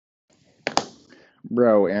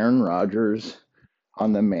Bro, Aaron Rodgers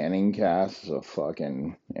on the Manning cast is a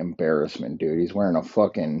fucking embarrassment, dude. He's wearing a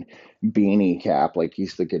fucking beanie cap like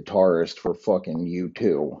he's the guitarist for fucking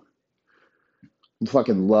U2. He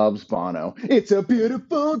fucking loves Bono. It's a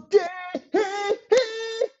beautiful day. Hey,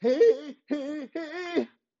 hey, hey, hey, hey.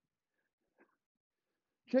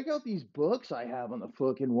 Check out these books I have on the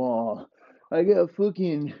fucking wall. I got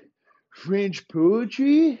fucking French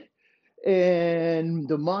poetry and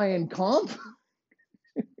the Mayan comp,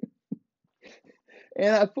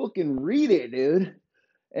 and I fucking read it, dude.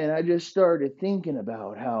 And I just started thinking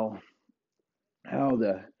about how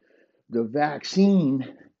the vaccine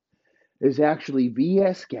is actually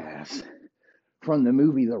VS gas from the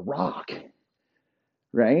movie The Rock,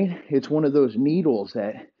 right? It's one of those needles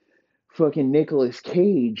that fucking Nicolas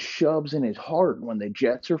Cage shoves in his heart when the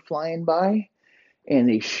jets are flying by and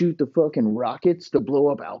they shoot the fucking rockets to blow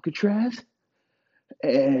up Alcatraz.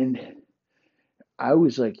 And I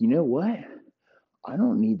was like, you know what? I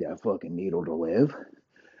don't need that fucking needle to live.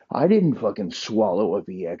 I didn't fucking swallow a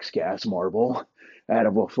VX gas marble out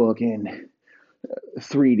of a fucking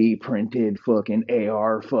 3D printed fucking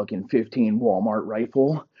AR fucking 15 Walmart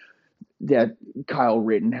rifle that Kyle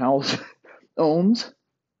Rittenhouse owns.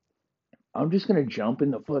 I'm just gonna jump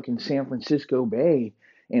in the fucking San Francisco Bay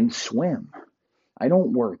and swim. I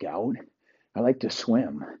don't work out. I like to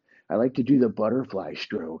swim. I like to do the butterfly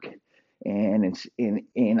stroke, and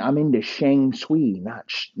I'm into Shang Sui,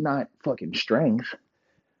 not fucking strength.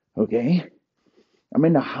 Okay, I'm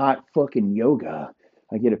into hot fucking yoga.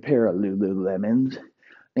 I get a pair of Lululemons,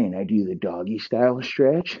 and I do the doggy style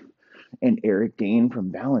stretch. And Eric Dane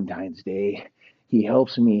from Valentine's Day, he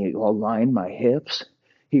helps me align my hips.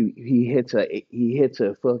 He hits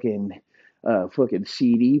a fucking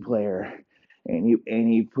CD player, and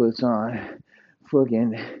he puts on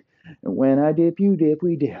fucking when I dip you dip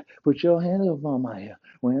we dip. Put your hand up on my hip.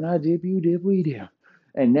 When I dip you dip we dip.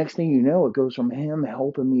 And next thing you know, it goes from him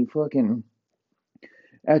helping me fucking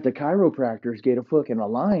at the chiropractors get a fucking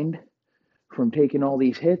aligned from taking all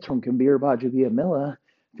these hits from Kabir Bajabia.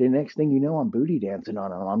 The next thing you know, I'm booty dancing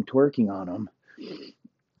on them. I'm twerking on them.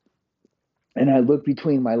 And I look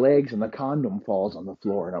between my legs and the condom falls on the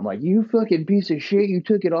floor. And I'm like, you fucking piece of shit, you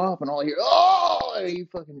took it off. And all I hear, oh, and he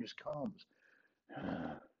fucking just comes.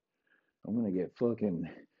 I'm going to get fucking,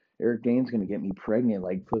 Eric Dane's going to get me pregnant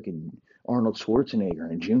like fucking Arnold Schwarzenegger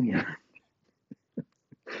and Jr.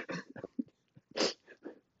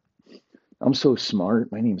 I'm so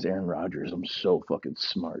smart. My name's Aaron Rodgers. I'm so fucking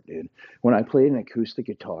smart, dude. When I played an acoustic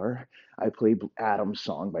guitar, I played Adam's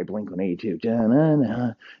song by Blink 182.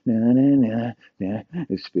 Da-na-na, na-na-na, na.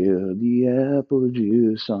 I spilled the apple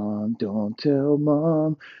juice on. Don't tell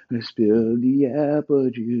mom. I spilled the apple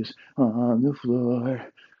juice on the floor.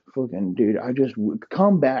 Fucking dude,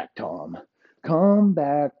 come back, Tom. Come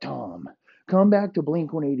back, Tom. Come back to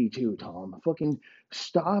Blink 182, Tom. Fucking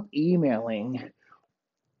stop emailing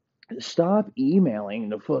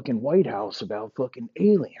the fucking White House about fucking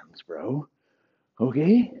aliens, bro.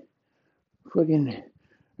 Okay? Fucking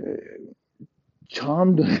uh,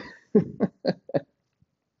 Tom.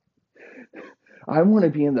 I want to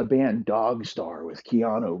be in the band Dog Star with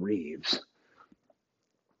Keanu Reeves.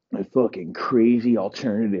 A fucking crazy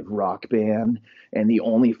alternative rock band, and the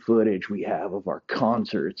only footage we have of our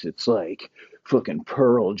concerts, it's like fucking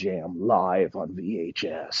Pearl Jam live on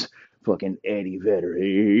VHS. Fucking Eddie Vedder.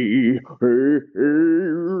 Hey, hey, hey,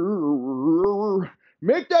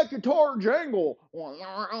 make that guitar jangle.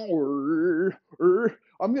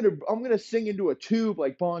 I'm gonna sing into a tube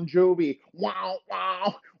like Bon Jovi. Wow,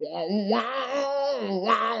 wow, wow,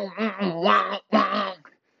 wow, wow, wow, wow.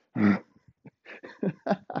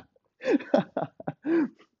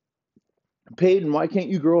 Peyton, why can't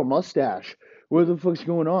you grow a mustache? What the fuck's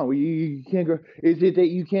going on? You can't grow. Is it that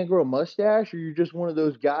you can't grow a mustache, or you're just one of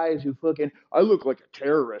those guys who fucking? I look like a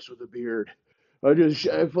terrorist with a beard.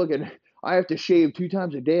 I have to shave 2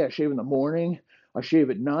 times a day. I shave in the morning. I shave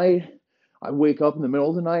at night. I wake up in the middle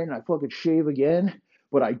of the night and I fucking shave again.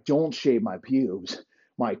 But I don't shave my pubes.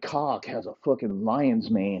 My cock has a fucking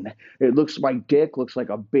lion's mane. My dick looks like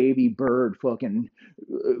a baby bird fucking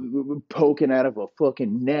poking out of a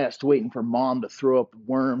fucking nest, waiting for mom to throw up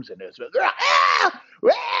worms in it.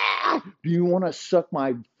 Do you want to suck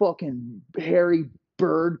my fucking hairy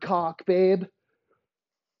bird cock, babe?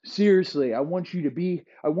 Seriously, I want you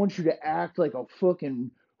to act like a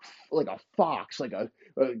fucking, like a fox, like a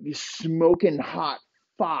smoking hot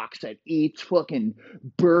fox that eats fucking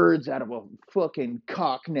birds out of a fucking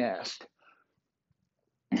cock nest.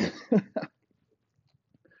 I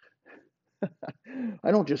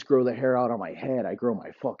don't just grow the hair out on my head, I grow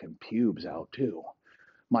my fucking pubes out too.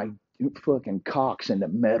 My fucking cocks into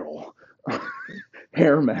metal,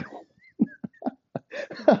 hair metal.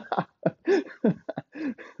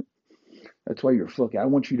 That's why you're fucking. I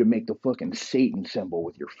want you to make the fucking Satan symbol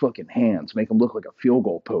with your fucking hands. Make them look like a field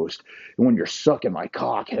goal post. And when you're sucking my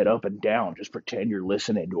cock head up and down, just pretend you're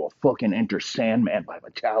listening to a fucking Enter Sandman by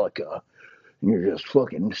Metallica. And you're just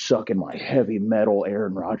fucking sucking my heavy metal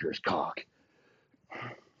Aaron Rodgers cock.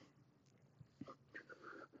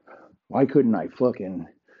 Why couldn't I fucking.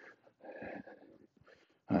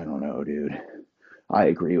 I don't know, dude. I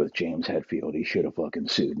agree with James Hetfield. He should have fucking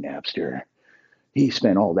sued Napster. He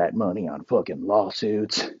spent all that money on fucking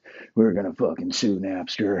lawsuits. We were gonna fucking sue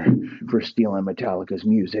Napster for stealing Metallica's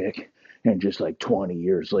music. And just like 20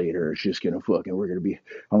 years later, it's just gonna fucking,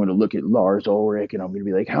 I'm gonna look at Lars Ulrich and I'm gonna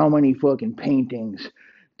be like, how many fucking paintings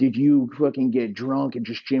did you fucking get drunk and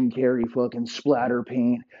just Jim Carrey fucking splatter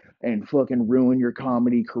paint and fucking ruin your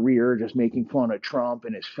comedy career just making fun of Trump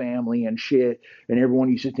and his family and shit? And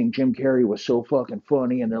everyone used to think Jim Carrey was so fucking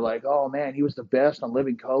funny, and they're like, "Oh man, he was the best on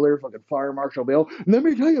Living Color, fucking Fire Marshal Bill." Let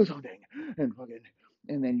me tell you something, and fucking,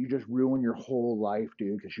 and then you just ruin your whole life,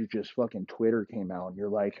 dude, because you just fucking Twitter came out, and you're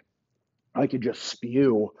like, I could just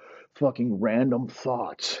spew fucking random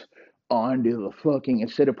thoughts onto the fucking,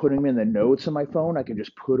 instead of putting them in the notes on my phone, I could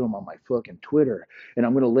just put them on my fucking Twitter. And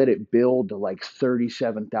I'm going to let it build to like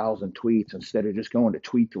 37,000 tweets instead of just going to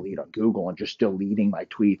tweet delete on Google and just deleting my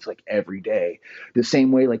tweets like every day. The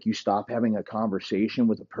same way, like you stop having a conversation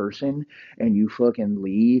with a person and you fucking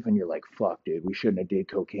leave and you're like, fuck, dude, we shouldn't have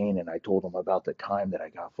did cocaine. And I told them about the time that I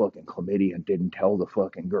got fucking chlamydia and didn't tell the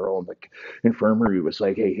fucking girl in the infirmary. Was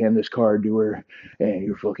like, hey, hand this card to her. And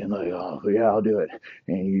you're fucking like, oh, yeah, I'll do it.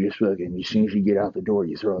 And you just fucking, as soon as you get out the door,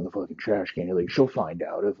 you throw in the fucking trash can. You're like, she'll find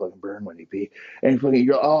out. It'll fucking burn when they pee. And fucking,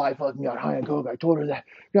 you're, oh, I fucking got high on coke. I told her that.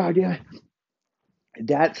 God damn it.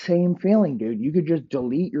 That same feeling, dude. You could just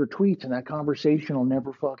delete your tweets and that conversation will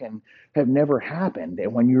never fucking have never happened.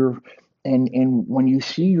 And when you're, and when you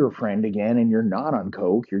see your friend again and you're not on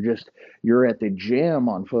coke, you're at the gym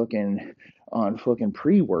on fucking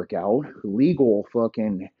pre-workout, legal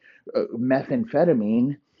fucking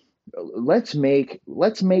methamphetamine. Let's make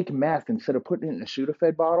meth instead of putting it in a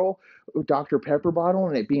Sudafed bottle, Dr. Pepper bottle,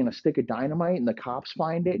 and it being a stick of dynamite, and the cops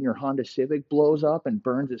find it, and your Honda Civic blows up and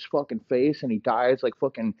burns his fucking face, and he dies like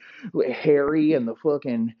fucking Harry and the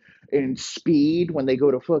fucking in Speed when he's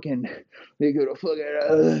not here,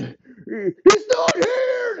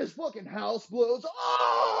 and his fucking house blows.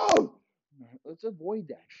 Oh, let's avoid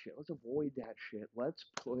that shit. Let's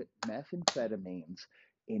put methamphetamines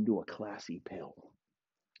into a classy pill.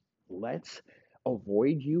 Let's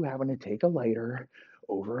avoid you having to take a lighter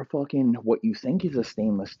over a fucking what you think is a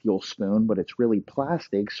stainless steel spoon, but it's really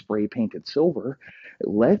plastic, spray painted silver.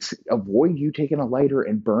 Let's avoid you taking a lighter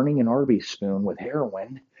and burning an Arby's spoon with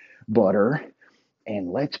heroin, butter, and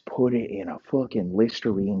let's put it in a fucking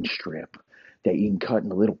Listerine strip that you can cut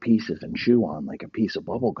into little pieces and chew on like a piece of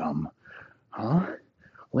bubble gum. Huh?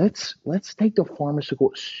 Let's take the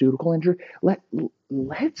pharmaceutical injury.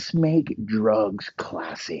 Let's make drugs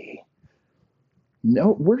classy.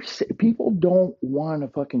 No, people don't want to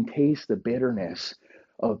fucking taste the bitterness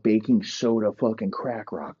of baking soda fucking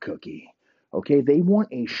crack rock cookie. Okay, they want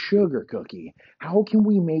a sugar cookie. How can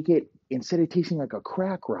we make it, instead of tasting like a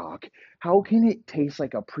crack rock, how can it taste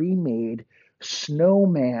like a pre-made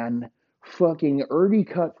snowman fucking already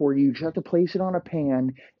cut for you? You just have to place it on a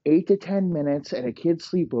pan, 8 to 10 minutes at a kid's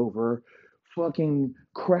sleepover. Fucking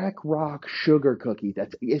crack rock sugar cookie.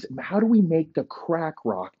 How do we make the crack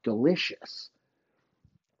rock delicious?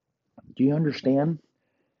 Do you understand?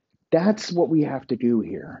 That's what we have to do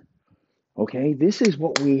here. Okay? This is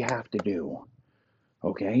what we have to do.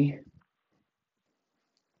 Okay?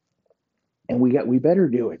 And we better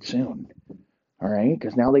do it soon. All right?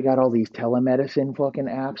 Because now they got all these telemedicine fucking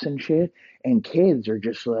apps and shit. And kids are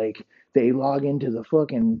just like, they log into the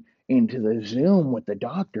Zoom with the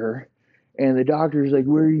doctor. And the doctor's like,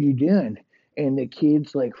 what are you doing? And the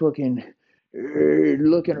kid's like fucking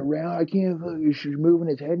looking around. I can't fucking, she's moving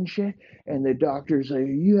his head and shit. And the doctor's like,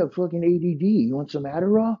 you have fucking ADD. You want some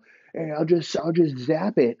Adderall? And I'll just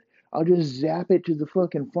zap it. I'll just zap it to the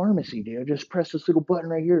fucking pharmacy, dude. I'll just press this little button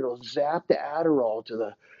right here. It'll zap the Adderall to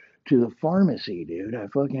the pharmacy, dude. I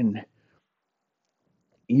fucking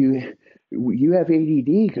you you have ADD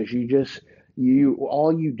because you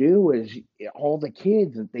all you do is, all the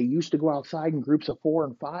kids, they used to go outside in groups of 4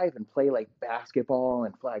 and 5 and play like basketball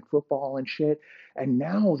and flag football and shit, and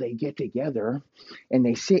now they get together and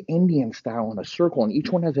they sit Indian style in a circle, and each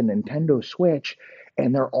one has a Nintendo Switch,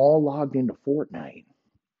 and they're all logged into Fortnite,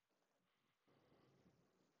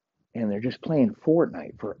 and they're just playing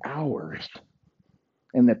Fortnite for hours.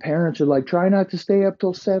 And the parents are like, try not to stay up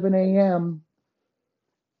till 7 a.m.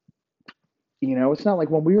 You know, it's not like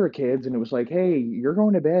when we were kids and it was like, hey, you're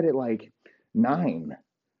going to bed at like 9.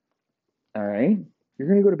 All right. You're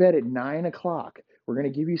going to go to bed at 9 o'clock. We're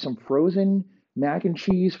going to give you some frozen mac and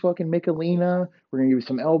cheese, fucking Michelina. We're going to give you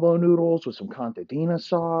some elbow noodles with some contadina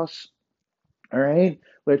sauce. All right.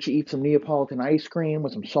 Let you eat some Neapolitan ice cream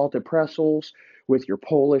with some salted pretzels with your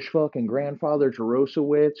Polish fucking grandfather,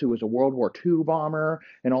 Jarosowicz, who was a World War II bomber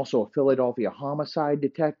and also a Philadelphia homicide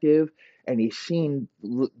detective. And he's seen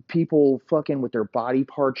people fucking with their body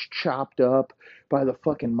parts chopped up by the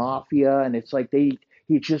fucking mafia. And it's like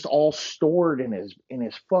he's just all stored in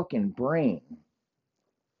his fucking brain,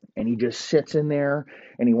 and he just sits in there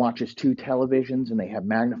and he watches two televisions and they have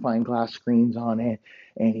magnifying glass screens on it,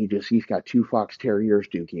 and he's got two fox terriers,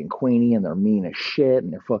 Dookie and Queenie, and they're mean as shit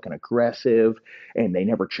and they're fucking aggressive and they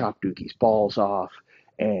never chop Dookie's balls off,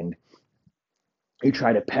 and you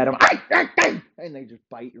try to pet them and they just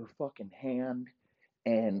bite your fucking hand,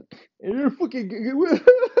 and you're fucking Dookie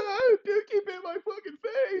bit my fucking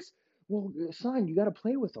face. Well, son, you got to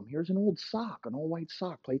play with them. Here's an old sock, an old white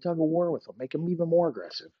sock. Play tug of war with them. Make them even more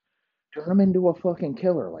aggressive. Turn him into a fucking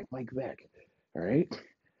killer like Mike Vick. All right.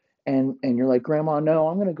 And you're like, Grandma, no,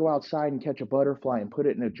 I'm gonna go outside and catch a butterfly and put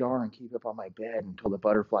it in a jar and keep it on my bed until the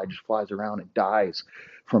butterfly just flies around and dies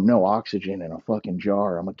from no oxygen in a fucking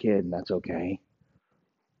jar. I'm a kid and that's okay.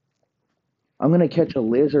 I'm gonna catch a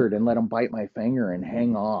lizard and let him bite my finger and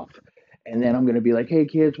hang off. And then I'm gonna be like, hey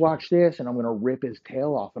kids, watch this, and I'm gonna rip his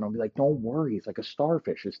tail off and I'll be like, don't worry, it's like a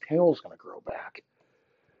starfish, his tail's gonna grow back.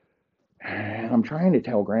 And I'm trying to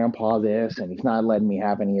tell Grandpa this, and he's not letting me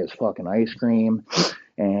have any of his fucking ice cream.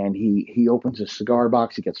 And he opens his cigar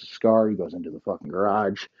box. He gets a cigar. He goes into the fucking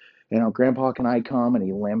garage. You know, Grandpa, can I come? And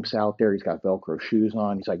he limps out there. He's got Velcro shoes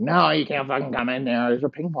on. He's like, no, you can't fucking come in there. There's a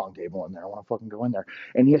ping pong table in there. I want to fucking go in there.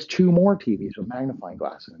 And he has two more TVs with magnifying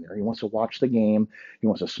glasses in there. He wants to watch the game. He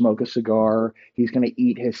wants to smoke a cigar. He's going to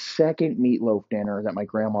eat his second meatloaf dinner that my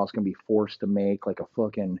grandma's going to be forced to make, like a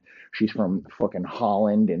fucking, she's from fucking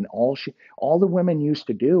Holland. And all the women used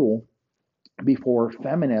to do before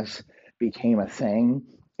feminists became a thing,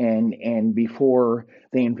 and before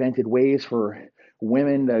they invented ways for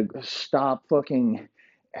women to stop fucking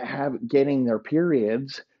getting their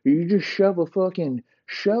periods, you just shove a fucking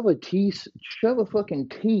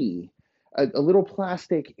tea, a little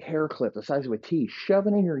plastic hair clip the size of a tea, shove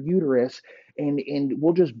it in your uterus, and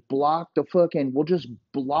we'll just block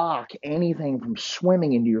anything from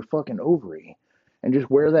swimming into your fucking ovary, and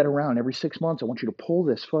just wear that around every 6 months. I want you to pull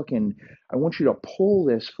this fucking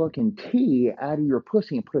tea out of your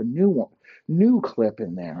pussy and put a new clip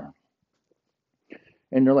in there.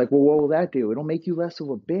 And they're like, well, what will that do? It'll make you less of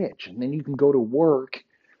a bitch. And then you can go to work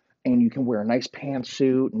and you can wear a nice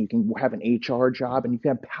pantsuit and you can have an HR job and you can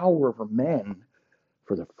have power over men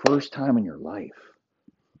for the first time in your life.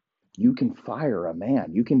 You can fire a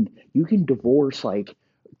man. You can divorce like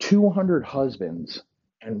 200 husbands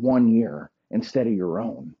in 1 year instead of your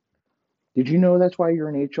own. Did you know that's why you're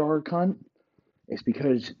an HR cunt? It's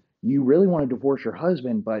because you really want to divorce your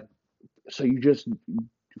husband, but so you just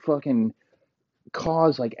fucking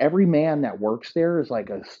cause, like, every man that works there is like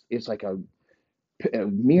a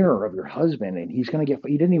mirror of your husband, and he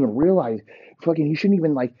didn't even realize, fucking, he shouldn't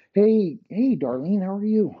even, like, hey Darlene, how are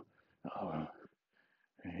you? Oh,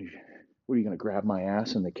 what, are you gonna grab my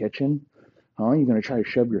ass in the kitchen? Huh? You gonna try to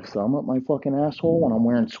shove your thumb up my fucking asshole when I'm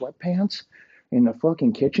wearing sweatpants in the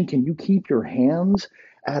fucking kitchen? Can you keep your hands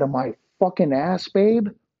out of my fucking ass, babe?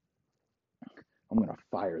 I'm gonna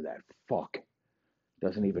fire that fuck.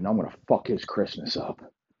 Doesn't even, I'm gonna fuck his Christmas up.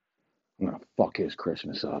 I'm gonna fuck his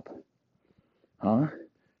Christmas up. Huh?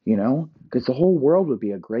 You know? Because the whole world would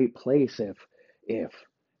be a great place if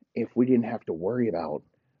if we didn't have to worry about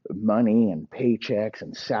money and paychecks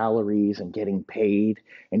and salaries and getting paid,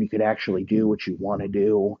 and you could actually do what you want to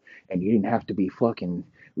do, and you didn't have to be fucking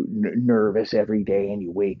nervous every day and you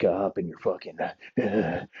wake up and you're fucking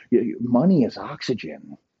money is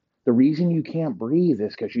oxygen. The reason you can't breathe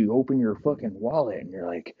is because you open your fucking wallet and you're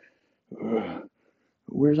like,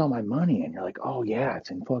 where's all my money? And you're like, oh yeah, it's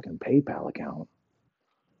in fucking PayPal account.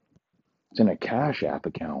 It's in a Cash App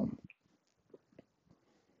account.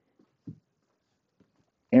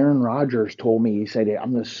 Aaron Rodgers told me, he said,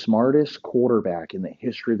 I'm the smartest quarterback in the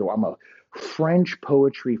history of the world. I'm a French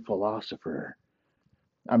poetry philosopher.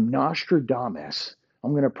 I'm Nostradamus.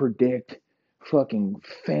 I'm going to predict fucking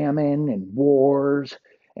famine and wars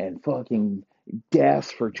and fucking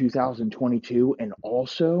death for 2022. And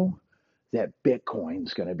also that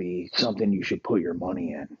Bitcoin's going to be something you should put your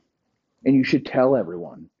money in. And you should tell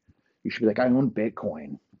everyone. You should be like, I own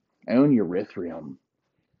Bitcoin. I own Ethereum.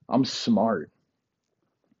 I'm smart.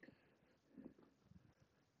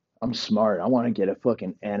 I'm smart. I want to get a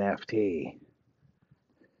fucking NFT.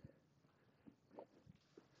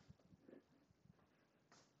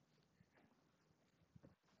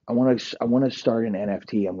 I want to start an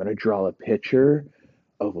NFT. I'm going to draw a picture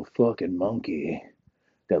of a fucking monkey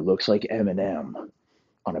that looks like Eminem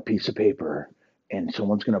on a piece of paper, and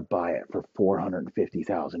someone's going to buy it for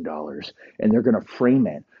 $450,000, and they're going to frame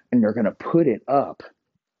it, and they're going to put it up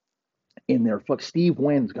in their fuck. Steve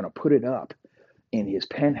Wynn's going to put it up in his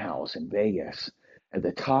penthouse in Vegas at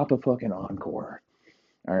the top of fucking Encore.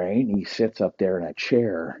 All right, and he sits up there in a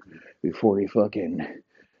chair before he fucking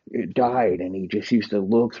died, and he just used to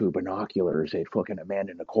look through binoculars at fucking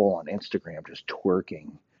Amanda Nicole on Instagram just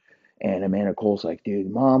twerking. And Amanda Cole's like, dude,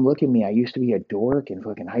 mom, look at me. I used to be a dork in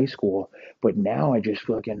fucking high school, but now I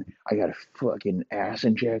got fucking ass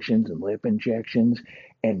injections and lip injections,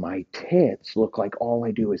 and my tits look like all I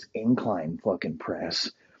do is incline fucking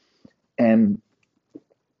press. And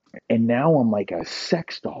now I'm like a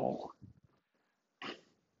sex doll.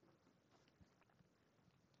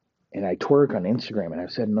 And I twerk on Instagram and I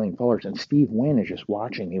have 7 million followers. And Steve Wynn is just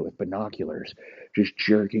watching me with binoculars, just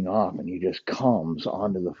jerking off. And he just comes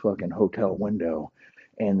onto the fucking hotel window,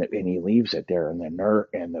 and he leaves it there. And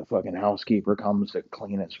the fucking housekeeper comes to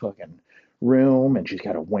clean his fucking room, and she's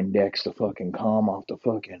got a Windex to fucking calm off the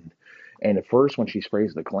fucking. And at first, when she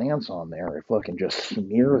sprays the glance on there, it fucking just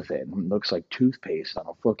smears it and looks like toothpaste on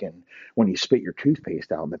a fucking. When you spit your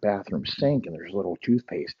toothpaste out in the bathroom sink, and there's little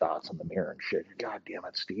toothpaste dots on the mirror and shit. God damn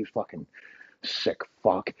it, Steve's fucking sick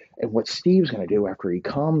fuck. And what Steve's gonna do after he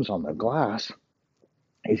comes on the glass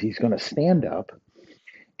is he's gonna stand up,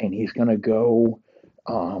 and he's gonna go.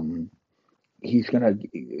 He's gonna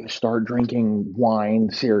start drinking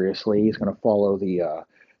wine seriously. He's gonna follow the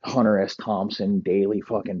Hunter S. Thompson daily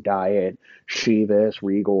fucking diet: Chivas,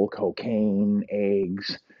 Regal, cocaine,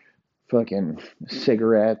 eggs, fucking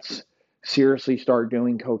cigarettes. Seriously, start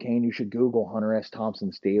doing cocaine. You should Google Hunter S.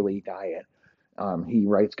 Thompson's daily diet. He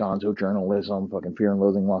writes gonzo journalism, fucking Fear and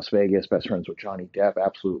Loathing Las Vegas, best friends with Johnny Depp,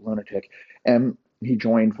 absolute lunatic. And he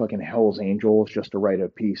joined fucking Hell's Angels just to write a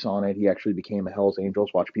piece on it. He actually became a Hell's Angels,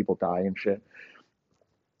 watch people die and shit.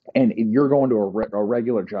 And you're going to a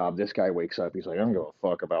regular job. This guy wakes up. He's like, I don't give a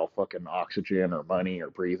fuck about fucking oxygen or money or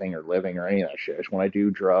breathing or living or any of that shit. It's when I do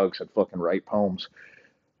drugs and fucking write poems.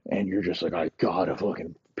 And you're just like, I gotta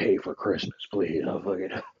fucking pay for Christmas, please. I'll fucking.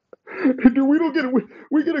 Dude, we don't get a,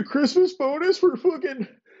 we get a Christmas bonus for fucking.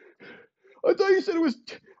 I thought you said it was.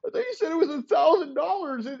 I thought you said it was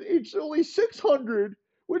 $1,000. It's only 600.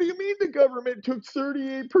 What do you mean the government took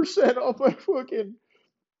 38% off my fucking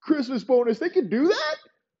Christmas bonus? They can do that?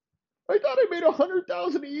 I thought I made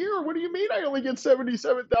 100,000 a year. What do you mean I only get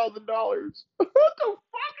 $77,000? What the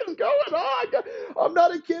fuck is going on? I'm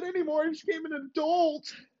not a kid anymore. I just became an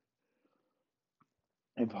adult.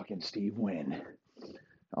 And fucking Steve Wynn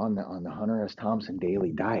on the Hunter S. Thompson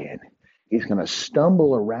daily diet. He's gonna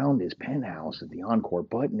stumble around his penthouse at the Encore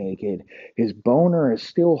butt naked. His boner is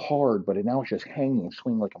still hard, but now it's just hanging and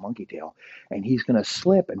swinging like a monkey tail. And he's gonna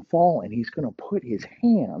slip and fall, and he's gonna put his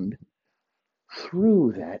hand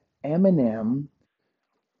through that Eminem,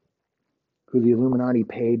 who the Illuminati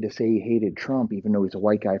paid to say he hated Trump, even though he's a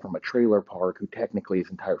white guy from a trailer park who technically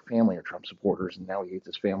his entire family are Trump supporters, and now he hates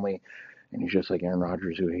his family, and he's just like Aaron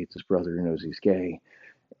Rodgers who hates his brother who knows he's gay.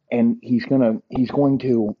 And he's going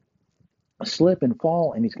to slip and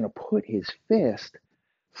fall, and he's going to put his fist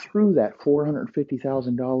through that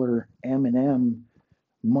 $450,000 Eminem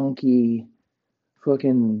monkey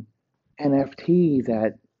fucking NFT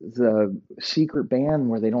that the secret band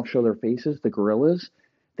where they don't show their faces, the Gorillas,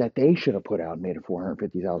 that they should have put out and made it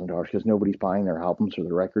 $450,000 because nobody's buying their albums or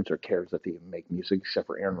their records or cares that they even make music except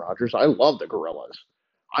for Aaron Rodgers. I love the Gorillas.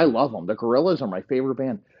 I love them. The Gorillas are my favorite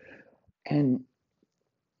band, and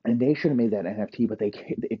they should have made that NFT, but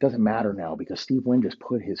it doesn't matter now because Steve Wynn just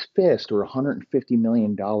put his fist through $150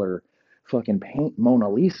 million fucking paint Mona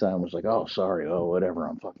Lisa and was like, oh sorry, oh whatever,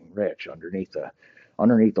 I'm fucking rich.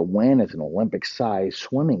 Underneath the Wynn is an Olympic-sized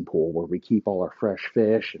swimming pool where we keep all our fresh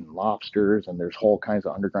fish and lobsters, and there's whole kinds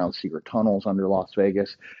of underground secret tunnels under Las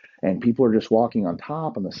Vegas. And people are just walking on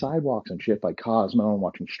top on the sidewalks and shit like Cosmo and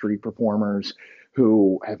watching street performers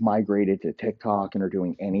who have migrated to TikTok and are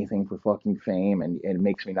doing anything for fucking fame. And it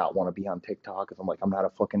makes me not want to be on TikTok because I'm like, I'm not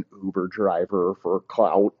a fucking Uber driver for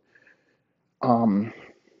clout. And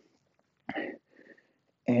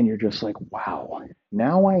you're just like, wow,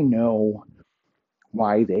 now I know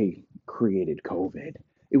why they created COVID.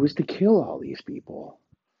 It was to kill all these people,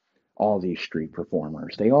 all these street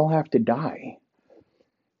performers. They all have to die.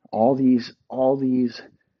 All these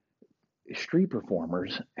street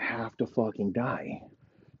performers have to fucking die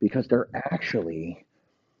because they're actually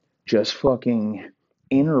just fucking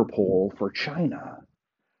Interpol for China.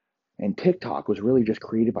 And TikTok was really just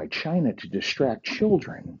created by China to distract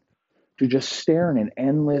children, to just stare in an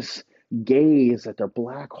endless gaze at their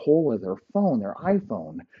black hole of their phone, their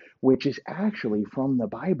iPhone, which is actually from the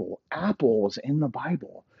Bible. Apple's in the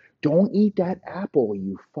Bible. Don't eat that apple,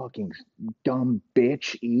 you fucking dumb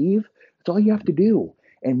bitch, Eve. That's all you have to do.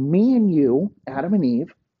 And me and you, Adam and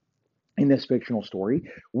Eve, in this fictional story,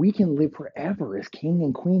 we can live forever as king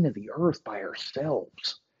and queen of the earth by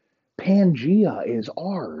ourselves. Pangea is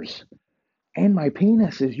ours, and my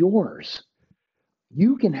penis is yours.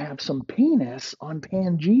 You can have some penis on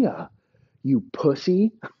Pangea, you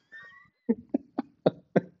pussy.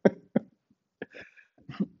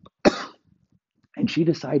 And she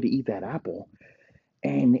decided to eat that apple.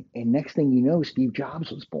 And next thing you know, Steve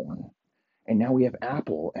Jobs was born. And now we have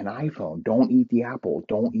Apple and iPhone. Don't eat the apple.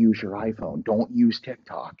 Don't use your iPhone. Don't use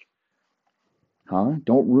TikTok. Huh?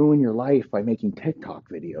 Don't ruin your life by making TikTok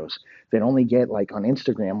videos that only get, like, on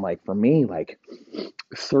Instagram, like for me, like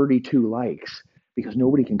 32 likes because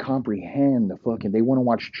nobody can comprehend the fucking. They want to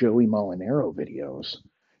watch Joey Molinaro videos,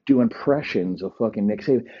 do impressions of fucking Nick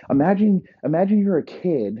Saban. Imagine you're a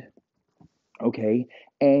kid, okay,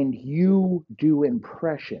 and you do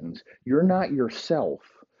impressions. You're not yourself.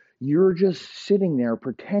 You're just sitting there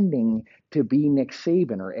pretending to be Nick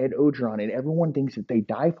Saban or Ed Ogeron, and everyone thinks that they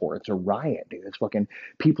die for it. It's a riot, dude. It's fucking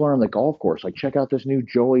people are on the golf course. Like, check out this new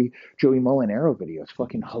Joey Molinaro video. It's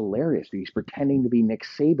fucking hilarious. He's pretending to be Nick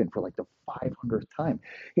Saban for like the 500th time.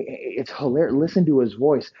 It's hilarious. Listen to his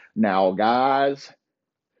voice. Now, guys,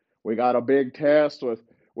 we got a big test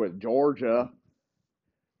with Georgia.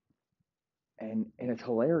 And it's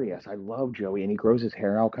hilarious. I love Joey, and he grows his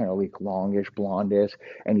hair out kind of like longish, blondish,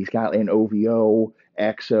 and he's got an OVO,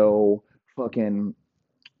 XO, fucking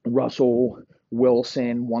Russell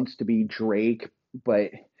Wilson wants to be Drake,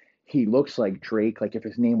 but he looks like Drake, like if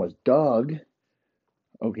his name was Doug,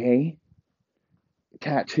 okay?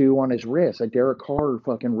 Tattoo on his wrist, a Derek Carr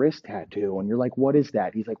fucking wrist tattoo, and you're like, what is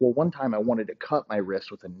that? He's like, well, one time I wanted to cut my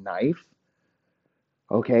wrist with a knife.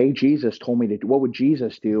 Okay, Jesus told me to do. What would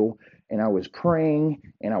Jesus do? And I was praying,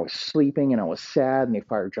 and I was sleeping, and I was sad, and they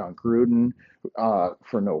fired John Gruden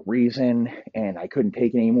for no reason, and I couldn't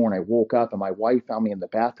take it anymore. And I woke up, and my wife found me in the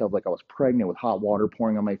bathtub like I was pregnant with hot water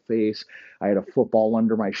pouring on my face. I had a football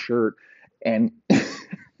under my shirt, and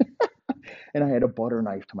and I had a butter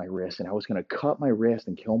knife to my wrist, and I was gonna cut my wrist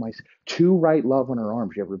and kill myself. To write love on her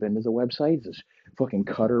arms. You ever been to the website? This fucking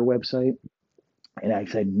Cutter website. And I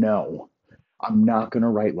said no. I'm not going to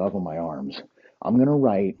write love on my arms. I'm going to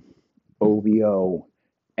write OVO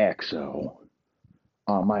XO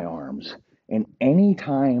on my arms. And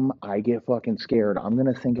anytime I get fucking scared, I'm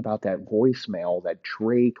going to think about that voicemail that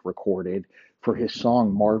Drake recorded for his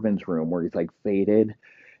song Marvin's Room, where he's like faded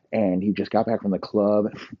and he just got back from the club,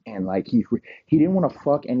 and like he didn't want to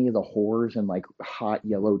fuck any of the whores in like hot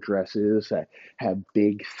yellow dresses that have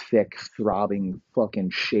big thick throbbing fucking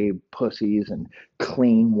shaved pussies and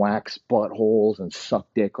clean wax buttholes and suck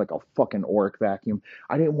dick like a fucking Oric vacuum.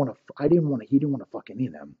 He didn't want to fuck any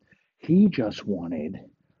of them. He just wanted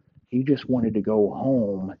to go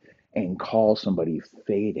home and call somebody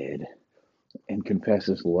faded and confess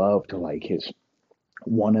his love to like his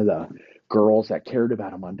one of the girls that cared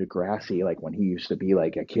about him on Degrassi, like when he used to be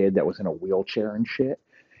like a kid that was in a wheelchair and shit.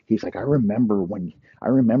 He's like, I remember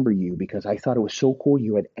you because I thought it was so cool.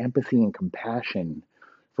 You had empathy and compassion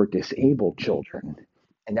for disabled children.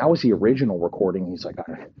 And that was the original recording. He's like,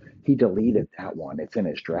 he deleted that one. It's in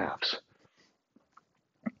his drafts.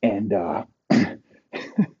 And, and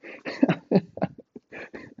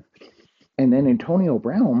then Antonio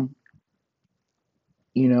Brown,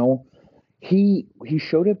 you know, he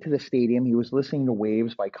showed up to the stadium. He was listening to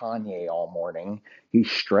Waves by Kanye all morning. He's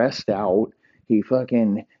stressed out. He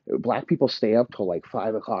fucking black people stay up till like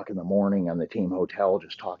 5 o'clock in the morning on the team hotel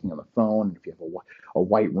just talking on the phone. If you have a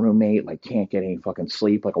white roommate, like can't get any fucking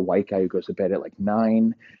sleep, like a white guy who goes to bed at like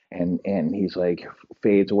 9 and he's like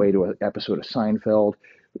fades away to an episode of Seinfeld.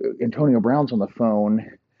 Antonio Brown's on the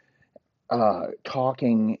phone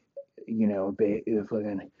talking, you know,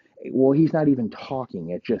 well, he's not even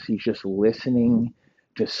talking. He's just listening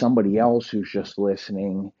to somebody else who's just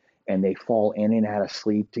listening, and they fall in and out of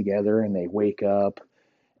sleep together, and they wake up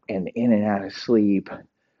and in and out of sleep.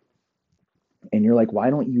 And you're like,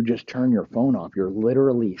 why don't you just turn your phone off? You're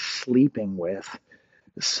literally sleeping with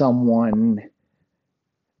someone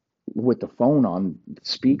with the phone on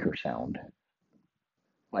speaker sound.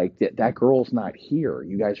 Like that girl's not here.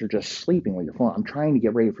 You guys are just sleeping with your phone. I'm trying to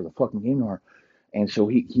get ready for the fucking game tomorrow. And so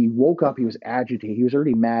he woke up, he was agitated. He was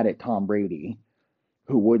already mad at Tom Brady,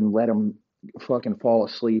 who wouldn't let him fucking fall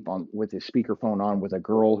asleep on with his speakerphone on with a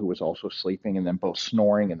girl who was also sleeping, and then both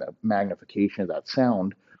snoring and the magnification of that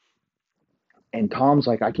sound. And Tom's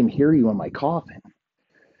like, I can hear you in my coffin.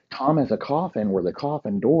 Tom has a coffin where the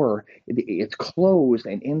coffin door it's closed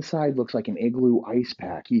and inside looks like an igloo ice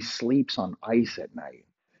pack. He sleeps on ice at night.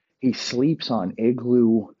 He sleeps on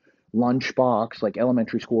igloo lunchbox, like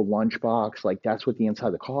elementary school lunchbox. Like that's what the inside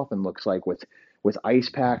of the coffin looks like with ice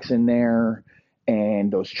packs in there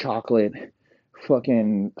and those chocolate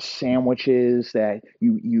fucking sandwiches that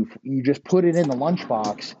you just put it in the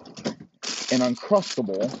lunchbox, an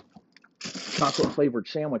uncrustable chocolate flavored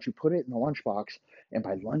sandwich. You put it in the lunchbox, and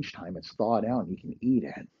by lunchtime it's thawed out and you can eat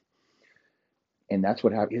it. And that's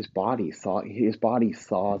what happened. His body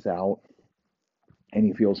thaws out, and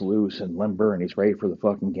he feels loose and limber, and he's ready for the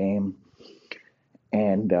fucking game.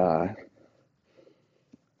 And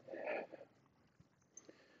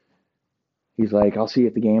he's like, "I'll see you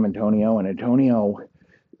at the game, Antonio." And Antonio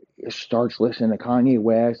starts listening to Kanye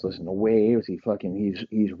West, listening to Waves.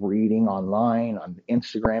 He's reading online on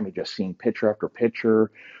Instagram. He's just seeing picture after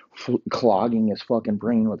picture, clogging his fucking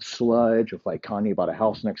brain with sludge of like Kanye bought a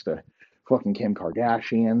house next to fucking Kim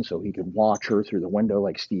Kardashian so he could watch her through the window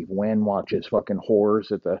like Steve Wynn watches fucking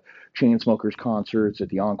whores at the Chainsmokers concerts at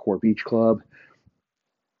the Encore Beach Club.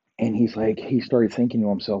 And he's like, he started thinking to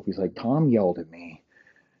himself, he's like, Tom yelled at me,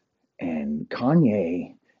 and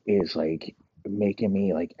Kanye is like making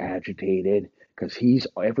me like agitated because he's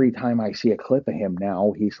every time I see a clip of him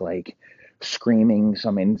now, he's like screaming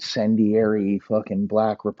some incendiary fucking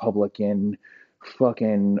black Republican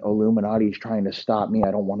fucking Illuminati's trying to stop me. I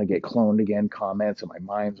don't want to get cloned again comments, and my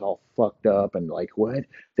mind's all fucked up. And like, what?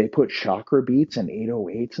 They put chakra beats and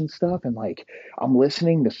 808s and stuff. And like, I'm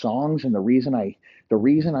listening to songs, and the reason I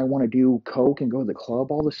want to do coke and go to the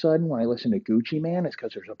club all of a sudden when I listen to Gucci Man is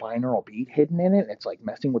because there's a binaural beat hidden in it. And it's like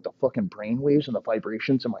messing with the fucking brainwaves and the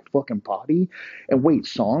vibrations in my fucking body. And wait,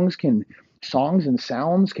 songs and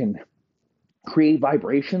sounds can create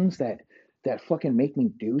vibrations that fucking make me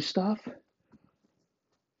do stuff.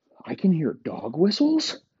 I can hear dog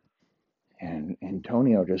whistles. And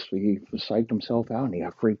Antonio he psyched himself out and he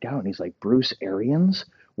got freaked out and he's like, Bruce Arians?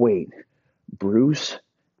 Wait, Bruce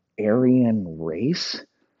Aryan race?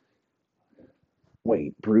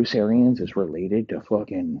 Wait, Bruce Arians is related to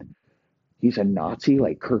fucking, he's a Nazi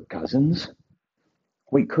like Kirk Cousins?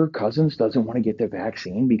 Wait, Kirk Cousins doesn't want to get the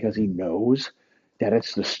vaccine because he knows that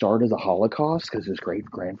it's the start of the Holocaust because his great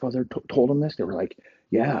grandfather told him this. They were like,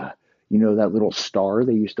 yeah, you know that little star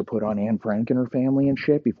they used to put on Anne Frank and her family and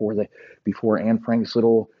shit before Anne Frank's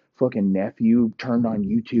little fucking nephew turned on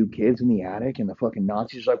YouTube Kids in the attic and the fucking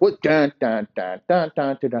Nazis like, what? Dun, dun, dun, dun,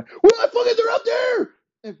 dun, dun, dun. What? Fucking, they're up there!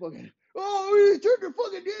 And fucking, oh, you turned your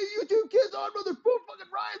fucking YouTube Kids on, mother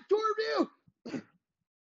fucking Ryan Torview!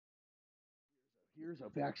 Here's a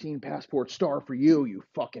vaccine passport star for you, you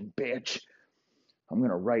fucking bitch. I'm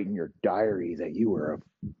going to write in your diary that you were a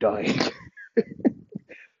dyke.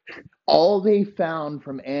 All they found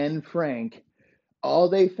from Anne Frank, all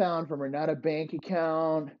they found from her, not a bank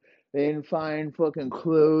account, they didn't find fucking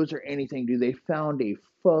clothes or anything, dude. They found a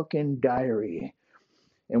fucking diary.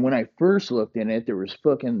 And when I first looked in it, there was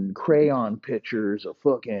fucking crayon pictures of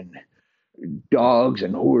fucking dogs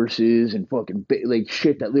and horses and fucking like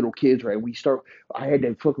shit that little kids write. We had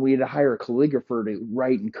to hire a calligrapher to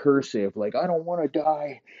write in cursive. Like, I don't want to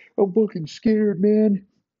die. I'm fucking scared, man.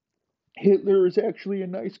 Hitler is actually a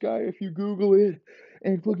nice guy if you Google it.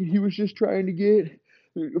 And fucking, he was just trying to get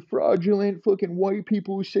fraudulent fucking white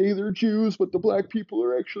people who say they're Jews, but the black people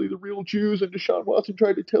are actually the real Jews. And Deshaun Watson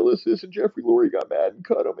tried to tell us this, and Jeffrey Lurie got mad and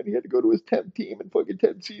cut him, and he had to go to his 10th team in fucking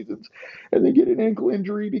 10 seasons and then get an ankle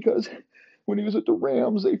injury because when he was at the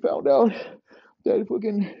Rams, they found out that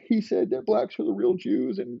fucking he said that blacks are the real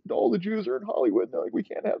Jews and all the Jews are in Hollywood. And they're like, we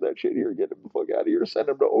can't have that shit here. Get him the fuck out of here. Send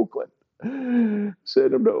him to Oakland.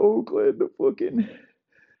 Send him to Oakland, to fucking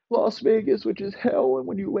Las Vegas, which is hell. And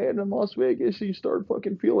when you land in Las Vegas, you start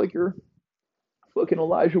fucking feel like you're fucking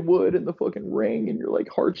Elijah Wood in the fucking ring, and your like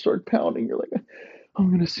heart starts pounding. You're like,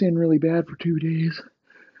 I'm gonna sin really bad for 2 days.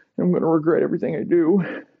 I'm gonna regret everything I do.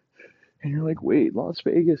 And you're like, wait, Las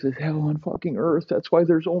Vegas is hell on fucking earth. That's why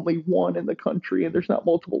there's only one in the country and there's not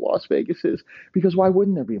multiple Las Vegases. Because why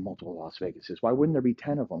wouldn't there be multiple Las Vegases? Why wouldn't there be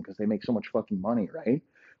 10 of them? Because they make so much fucking money, right?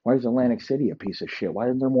 Why is Atlantic City a piece of shit? Why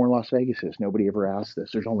aren't there more Las Vegases? Nobody ever asked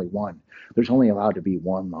this. There's only one. There's only allowed to be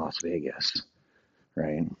one Las Vegas,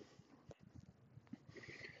 right?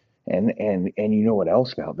 And you know what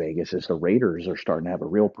else about Vegas is the Raiders are starting to have a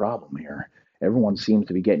real problem here. Everyone seems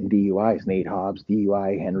to be getting DUIs. Nate Hobbs,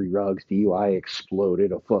 DUI. Henry Ruggs, DUI.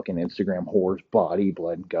 Exploded a fucking Instagram whore's body,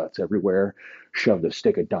 blood and guts everywhere. Shoved a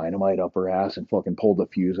stick of dynamite up her ass and fucking pulled the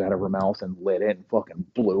fuse out of her mouth and lit it and fucking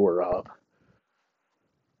blew her up.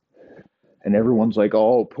 And everyone's like,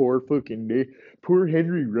 "Oh, poor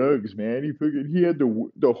Henry Ruggs, man. He had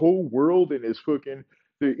the whole world in his fucking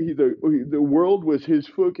the world was his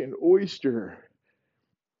fucking oyster.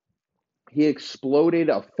 He exploded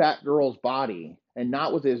a fat girl's body, and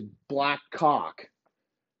not with his black cock."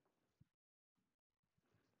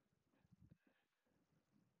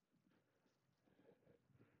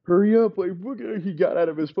 Hurry up, like fucking he got out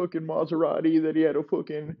of his fucking Maserati that he had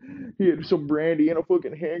some brandy and a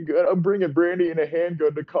fucking handgun. I'm bringing brandy and a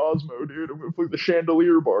handgun to Cosmo, dude. I'm gonna fuck the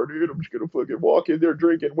chandelier bar, dude. I'm just gonna fucking walk in there,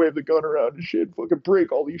 drink and wave the gun around and shit, fucking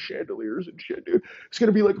break all these chandeliers and shit, dude. It's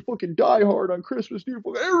gonna be like a fucking Die Hard on Christmas, dude.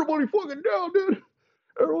 Fucking everybody fucking down, dude.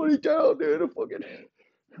 Everybody down, dude.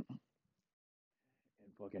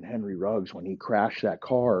 Fucking Henry Ruggs, when he crashed that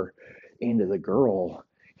car into the girl,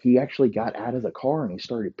 he actually got out of the car and he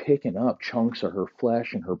started picking up chunks of her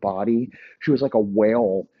flesh and her body. She was like a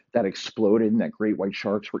whale that exploded and that great white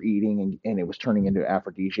sharks were eating, and it was turning into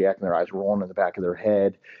aphrodisiac and their eyes were rolling in the back of their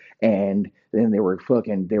head. And then they were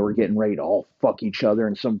getting ready to all fuck each other.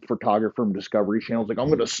 And some photographer from Discovery Channel was like, "I'm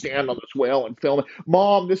going to stand on this whale and film it.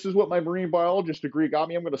 Mom, this is what my marine biologist degree got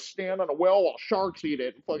me. I'm going to stand on a whale while sharks eat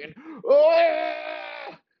it." And fucking,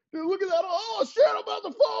 oh, dude, look at that. Oh, shit, I'm about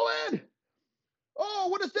to fall in. Oh,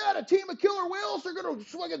 what is that? A team of killer whales? They're going to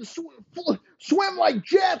fucking swim like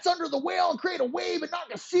jets under the whale and create a wave and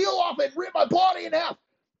knock a seal off it and rip my body in half.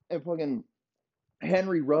 And fucking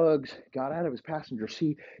Henry Ruggs got out of his passenger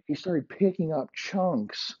seat. He started picking up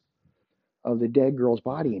chunks of the dead girl's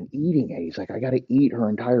body and eating it. He's like, "I got to eat her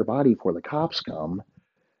entire body before the cops come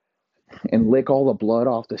and lick all the blood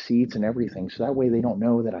off the seats and everything. So that way they don't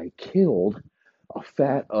know that I killed a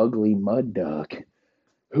fat, ugly mud duck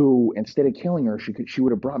who, instead of killing her, she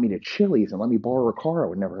would have brought me to Chili's and let me borrow her car I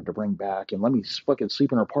would never have to bring back and let me fucking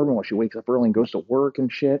sleep in her apartment while she wakes up early and goes to work and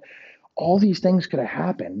shit." All these things could have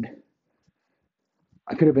happened.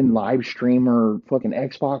 I could have been live streamer, fucking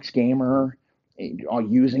Xbox gamer,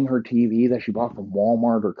 using her TV that she bought from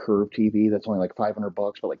Walmart or Curve TV. That's only like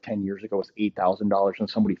 $500, but like 10 years ago it was $8,000, and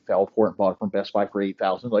somebody fell for it and bought it from Best Buy for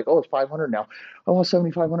 8,000. Like, oh, it's 500 now. I lost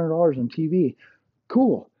 $7,500 on TV.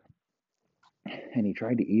 Cool. And he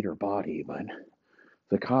tried to eat her body, but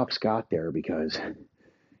the cops got there because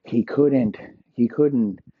he couldn't. He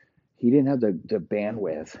couldn't. He didn't have the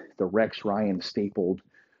bandwidth, the Rex Ryan stapled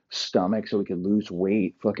stomach, so he could lose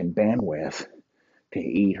weight. Fucking bandwidth to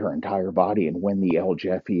eat her entire body and win the El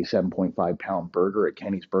Jeffy 7.5 pound burger at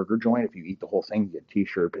Kenny's Burger Joint. If you eat the whole thing, you get a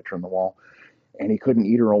t-shirt, picture on the wall. And he couldn't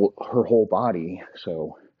eat her whole body,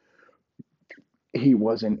 so he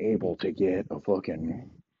wasn't able to get a fucking.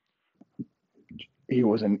 He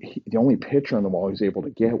wasn't. The only picture on the wall he was able to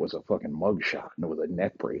get was a fucking mugshot and with a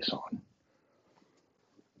neck brace on.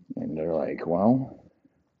 And they're like, well,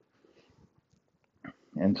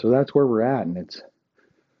 and so that's where we're at, and it's,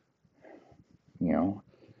 you know,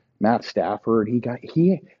 Matt Stafford,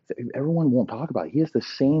 everyone won't talk about it. He has the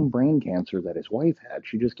same brain cancer that his wife had.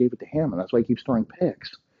 She just gave it to him, and that's why he keeps throwing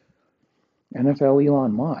picks. NFL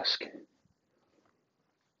Elon Musk,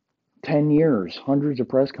 10 years, hundreds of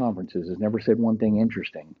press conferences, has never said one thing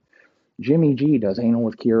interesting. Jimmy G does anal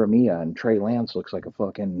with Kiera Mia, and Trey Lance looks like a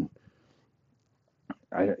fucking,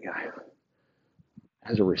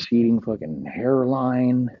 has a receding fucking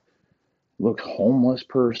hairline, looks homeless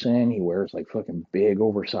person. He wears like fucking big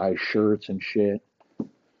oversized shirts and shit.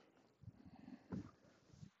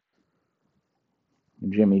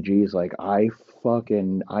 Jimmy G's like, I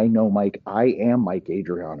know Mike, I am Mike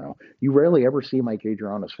Adriano. You rarely ever see Mike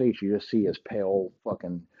Adriano's face. You just see his pale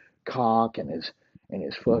fucking cock and his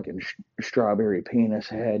fucking strawberry penis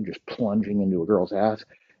head just plunging into a girl's ass.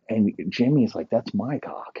 And Jimmy's like, that's my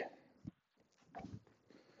cock.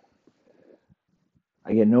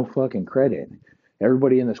 I get no fucking credit.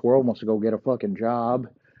 Everybody in this world wants to go get a fucking job.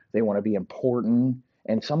 They want to be important.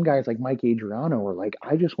 And some guys like Mike Adriano are like,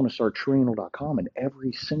 I just want to start Trino.com, and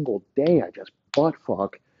every single day I just butt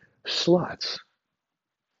fuck sluts.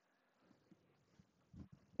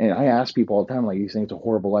 And I ask people all the time, like, you think it's a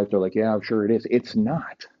horrible life? They're like, yeah, I'm sure it is. It's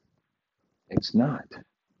not. It's not.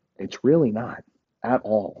 It's really not at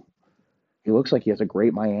all. He looks like he has a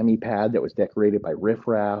great Miami pad that was decorated by Riff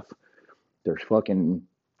Raff. There's fucking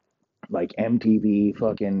like MTV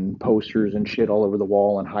fucking posters and shit all over the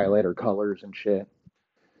wall and highlighter colors and shit.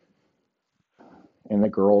 And the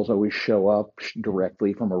girls always show up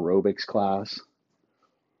directly from aerobics class.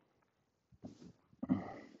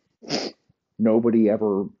 Nobody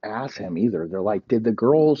ever asked him either. They're like, did the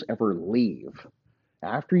girls ever leave?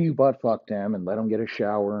 After you butt fucked them and let them get a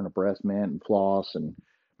shower and a breath mint and floss and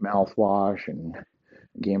mouthwash and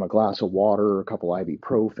gave them a glass of water, a couple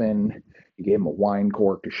ibuprofen. You gave them a wine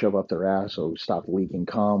cork to shove up their ass so stop leaking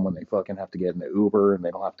cum when they fucking have to get in the Uber and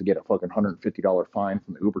they don't have to get a fucking $150 fine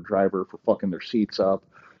from the Uber driver for fucking their seats up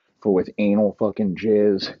for with anal fucking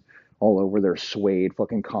jizz all over their suede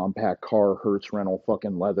fucking compact car, Hertz rental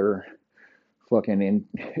fucking leather, fucking in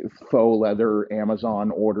faux leather, Amazon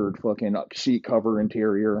ordered fucking seat cover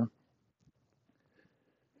interior.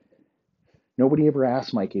 Nobody ever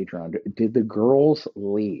asked Mike Adron, did the girls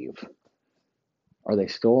leave? Are they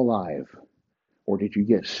still alive? Or did you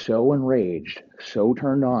get so enraged, so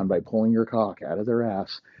turned on by pulling your cock out of their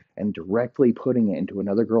ass and directly putting it into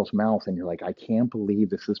another girl's mouth? And you're like, I can't believe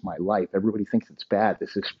this is my life. Everybody thinks it's bad.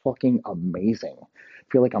 This is fucking amazing.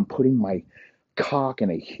 I feel like I'm putting my cock in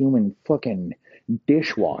a human fucking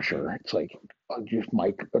dishwasher. It's like, I'm just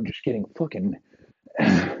getting fucking.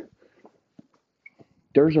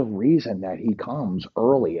 There's a reason that he comes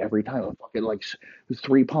early every time. Fucking like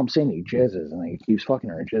 3 pumps in, he jizzes, and then he keeps fucking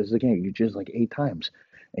her and jizzes again. He jizzes like 8 times,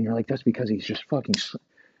 and you're like, that's because he's just fucking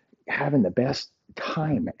having the best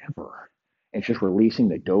time ever. It's just releasing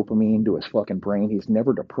the dopamine to his fucking brain. He's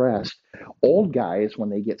never depressed. Old guys, when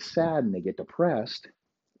they get sad and they get depressed,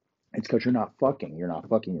 it's because you're not fucking. You're not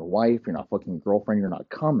fucking your wife. You're not fucking your girlfriend. You're not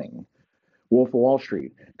coming. Wolf of Wall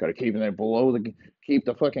Street. Got to keep it below the keep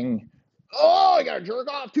the fucking. Oh, I gotta jerk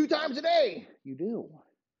off 2 times a day. You do.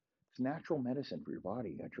 It's natural medicine for your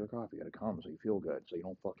body. You gotta jerk off. You gotta come so you feel good, so you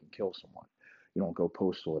don't fucking kill someone. You don't go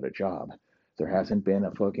postal at a job. There hasn't been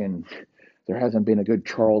a good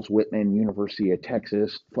Charles Whitman University of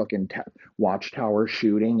Texas fucking watchtower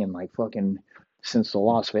shooting in like fucking since the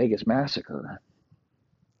Las Vegas massacre.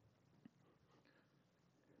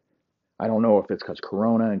 I don't know if it's because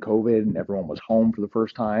Corona and COVID and everyone was home for the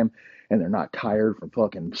first time and they're not tired from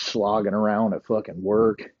fucking slogging around at fucking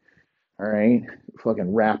work. All right.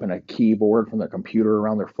 Fucking wrapping a keyboard from their computer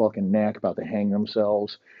around their fucking neck about to hang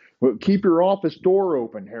themselves. Well, keep your office door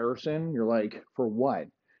open, Harrison. You're like, for what?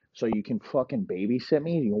 So you can fucking babysit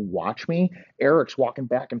me? You can watch me? Eric's walking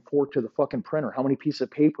back and forth to the fucking printer. How many pieces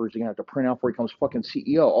of paper is he gonna have to print out before he becomes fucking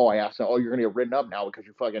CEO? Oh, I asked him, oh, you're gonna get written up now because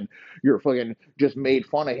you're fucking just made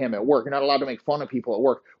fun of him at work. You're not allowed to make fun of people at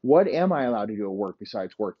work. What am I allowed to do at work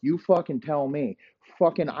besides work? You fucking tell me.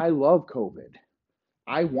 Fucking I love COVID.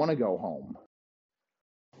 I wanna go home.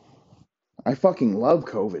 I fucking love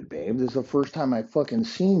COVID, babe. This is the first time I've fucking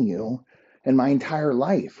seen you in my entire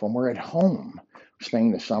life when we're at home. We're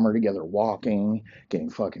spending the summer together walking, getting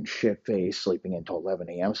fucking shit faced, sleeping until 11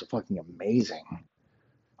 a.m. It's fucking amazing.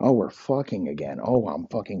 Oh, we're fucking again. Oh, I'm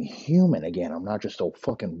fucking human again. I'm not just a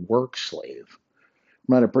fucking work slave.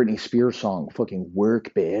 I'm not a Britney Spears song, fucking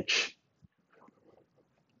work, bitch.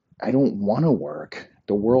 I don't want to work.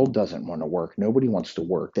 The world doesn't want to work. Nobody wants to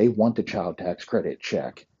work. They want the child tax credit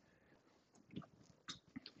check.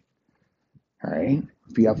 All right.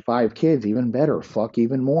 If you have 5 kids, even better. Fuck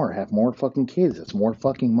even more. Have more fucking kids. It's more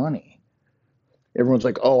fucking money. Everyone's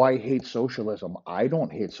like, oh, I hate socialism. I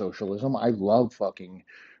don't hate socialism. I love fucking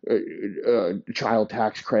child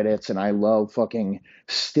tax credits and I love fucking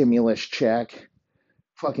stimulus check,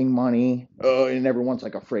 fucking money. And everyone's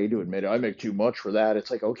like afraid to admit it. I make too much for that.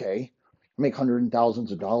 It's like, okay, I make hundreds of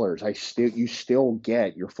thousands of dollars. You still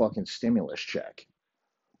get your fucking stimulus check.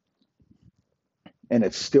 And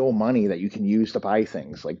it's still money that you can use to buy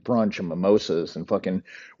things like brunch and mimosas and fucking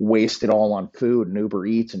waste it all on food and Uber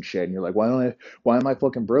Eats and shit. And you're like, why am I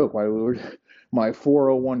fucking broke? My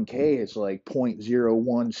 401k is like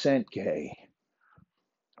 0.01 cent K.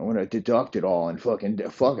 I'm gonna deduct it all and fucking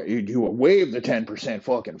fuck it. You waive the 10%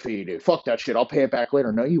 fucking fee, dude. Fuck that shit. I'll pay it back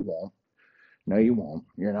later. No, you won't. No, you won't.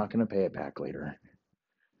 You're not gonna pay it back later.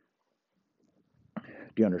 Do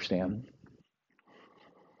you understand?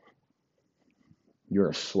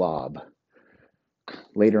 You're a slob.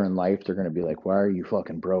 Later in life, they're going to be like, why are you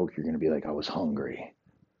fucking broke? You're going to be like, I was hungry.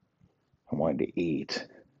 I wanted to eat.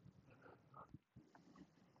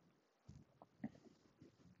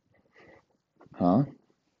 Huh?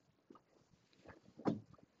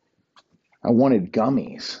 I wanted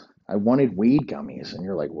gummies. I wanted weed gummies. And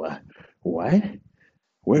you're like, what? What?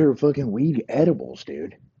 What are fucking weed edibles,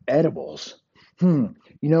 dude? Edibles. You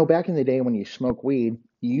know, back in the day when you smoke weed,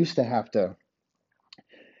 you used to have to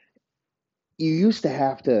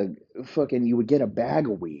fucking you would get a bag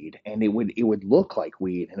of weed and it would look like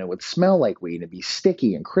weed and it would smell like weed and it'd be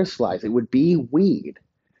sticky and crystallized. It would be weed.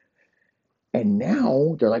 And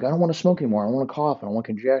now they're like, I don't want to smoke anymore. I don't want to cough. I don't want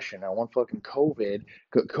congestion. I don't want fucking COVID.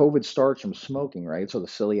 COVID starts from smoking, right? So the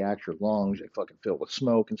celiac, your lungs, they fucking fill with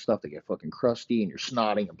smoke and stuff. They get fucking crusty and you're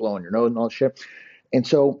snotting and blowing your nose and all that shit. And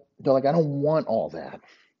so they're like, I don't want all that.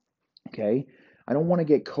 Okay. I don't want to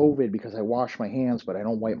get COVID because I wash my hands, but I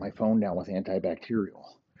don't wipe my phone down with antibacterial.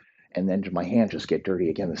 And then my hands just get dirty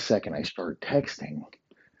again the second I start texting.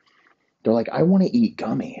 They're like, I want to eat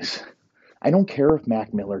gummies. I don't care if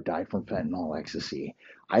Mac Miller died from fentanyl ecstasy.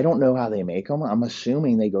 I don't know how they make them. I'm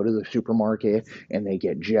assuming they go to the supermarket and they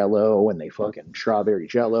get Jello and they fucking strawberry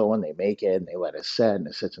Jello and they make it and they let it set and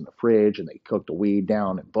it sits in the fridge and they cook the weed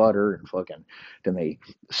down in butter and fucking then they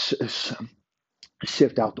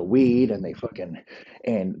sift out the weed and they fucking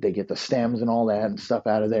and they get the stems and all that and stuff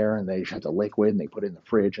out of there and they shut the liquid and they put it in the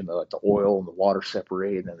fridge and they let the oil and the water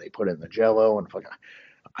separate and then they put it in the Jello and fucking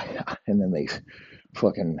and then they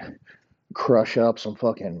fucking crush up some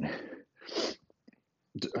fucking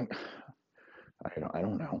I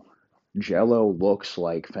don't know. Jello looks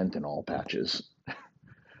like fentanyl patches.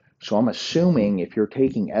 So I'm assuming if you're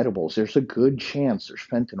taking edibles, there's a good chance there's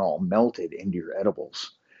fentanyl melted into your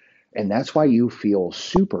edibles. And that's why you feel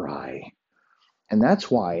super high. And that's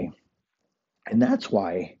why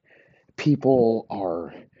people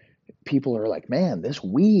are like, man, this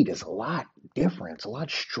weed is a lot different. It's a lot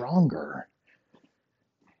stronger.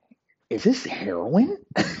 Is this heroin?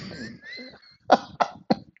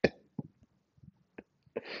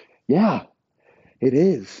 Yeah, it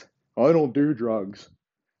is. I don't do drugs.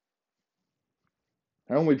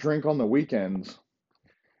 I only drink on the weekends.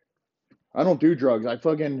 I don't do drugs. I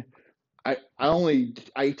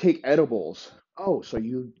take edibles. Oh, so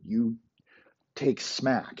you take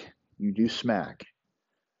smack. You do smack.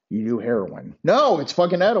 You do heroin. No, it's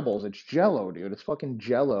fucking edibles. It's Jello, dude. It's fucking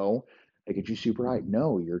Jello. They get you super high.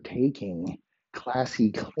 No, you're taking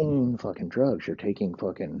classy, clean fucking drugs. You're taking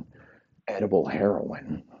fucking edible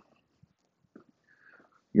heroin.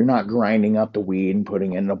 You're not grinding up the weed and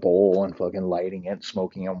putting it in a bowl and fucking lighting it,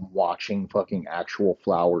 smoking it, and watching fucking actual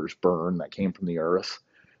flowers burn that came from the earth.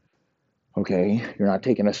 Okay, you're not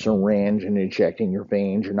taking a syringe and injecting your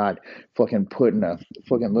veins. You're not fucking putting a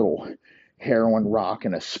fucking little heroin rock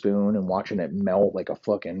in a spoon and watching it melt like a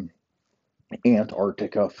fucking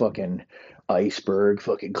Antarctica fucking iceberg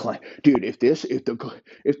fucking dude. If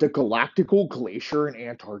the galactical glacier in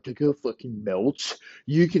Antarctica fucking melts,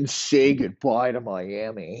 you can say goodbye to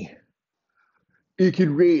Miami. It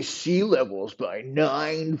can raise sea levels by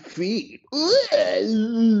 9 feet.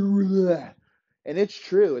 And it's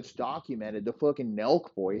true. It's documented. The fucking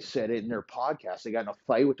Nelk boys said it in their podcast. They got in a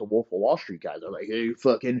fight with the Wolf of Wall Street guys. They're like, hey,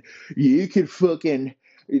 fucking, you can fucking,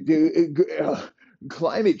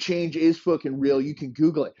 climate change is fucking real. You can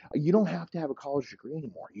Google it. You don't have to have a college degree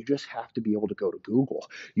anymore. You just have to be able to go to Google.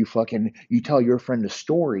 You tell your friend a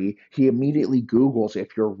story. He immediately Googles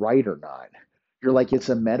if you're right or not. You're like, it's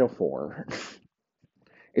a metaphor.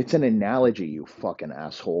 It's an analogy, you fucking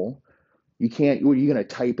asshole. You can't, are you gonna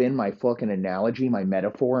type in my fucking analogy, my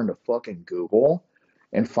metaphor into fucking Google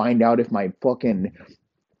and find out if my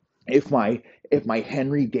if my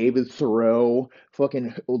Henry David Thoreau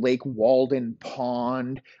fucking Lake Walden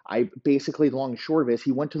pond, I basically the long and short of it is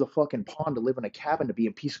he went to the fucking pond to live in a cabin to be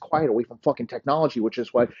in peace and quiet away from fucking technology, which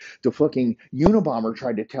is what the fucking Unabomber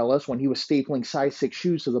tried to tell us when he was stapling size 6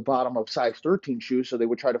 shoes to the bottom of size 13 shoes so they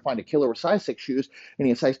would try to find a killer with size 6 shoes and he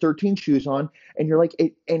had size 13 shoes on and you're like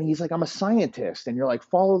and he's like I'm a scientist and you're like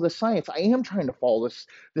follow the science. I am trying to follow this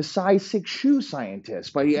the size 6 shoe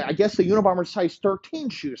scientist, but I guess the Unabomber's size 13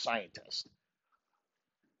 shoe scientist.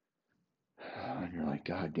 And you're like,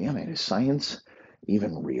 God damn it, is science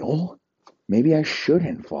even real? Maybe I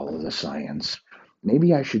shouldn't follow the science.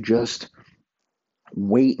 Maybe I should just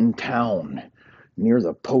wait in town near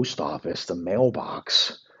the post office, the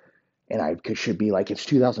mailbox, and I should be like, it's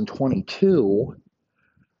 2022.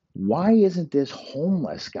 Why isn't this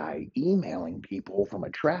homeless guy emailing people from a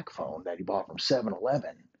track phone that he bought from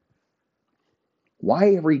 7-Eleven?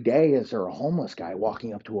 Why every day is there a homeless guy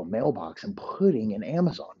walking up to a mailbox and putting an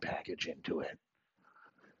Amazon package into it?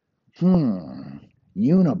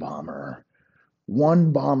 Unabomber.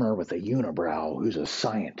 One bomber with a unibrow who's a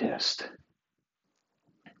scientist.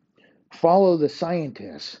 Follow the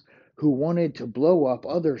scientist who wanted to blow up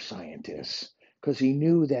other scientists because he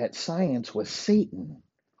knew that science was Satan.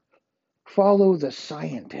 Follow the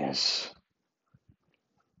scientists.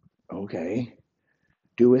 Okay.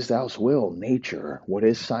 Do as thou wilt, nature. What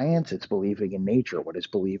is science? It's believing in nature. What is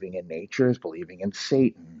believing in nature is believing in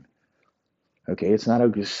Satan. Okay, it's not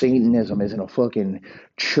a Satanism isn't a fucking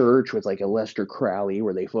church with like a Lester Crowley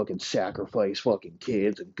where they fucking sacrifice fucking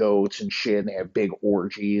kids and goats and shit and they have big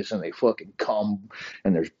orgies and they fucking come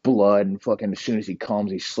and there's blood and fucking as soon as he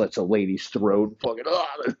comes he slits a lady's throat and fucking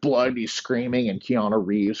there's blood and he's screaming and Keanu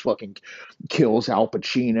Reeves fucking kills Al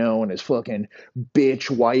Pacino and his fucking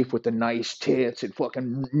bitch wife with the nice tits and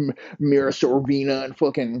fucking Mira Sorvina and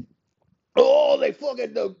fucking they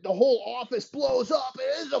fucking the whole office blows up.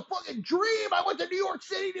 It is a fucking dream. I went to New York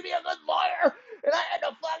City to be a good lawyer, and I had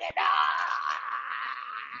to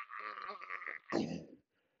fucking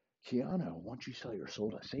Keanu, once you sell your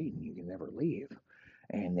soul to Satan, you can never leave.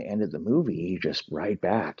 And the end of the movie, he just right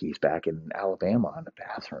back. He's back in Alabama in the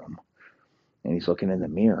bathroom, and he's looking in the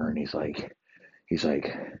mirror, and he's like, he's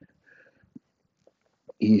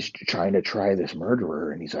trying to try this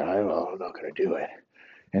murderer, and he's like, I'm not gonna do it.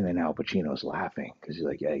 And then Al Pacino's laughing because he's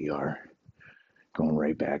like, yeah, you are. Going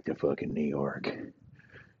right back to fucking New York,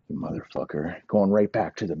 you motherfucker. Going right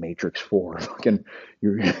back to the Matrix 4, fucking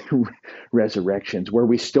your resurrections, where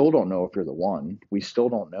we still don't know if you're the one. We still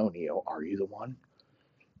don't know, Neo. Are you the one?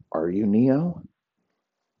 Are you Neo?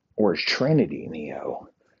 Or is Trinity Neo?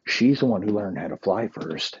 She's the one who learned how to fly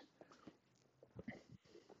first.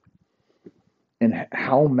 And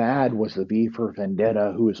how mad was the V for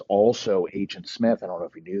Vendetta, who is also Agent Smith? I don't know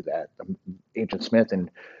if you knew that. Agent Smith in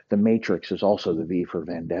The Matrix is also the V for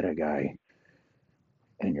Vendetta guy.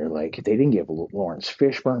 And you're like, they didn't give Lawrence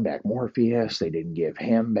Fishburne back Morpheus. They didn't give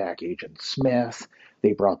him back Agent Smith.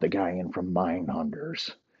 They brought the guy in from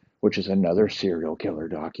Mindhunters, which is another serial killer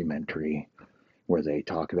documentary where they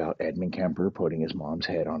talk about Edmund Kemper putting his mom's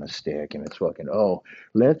head on a stick. And it's fucking,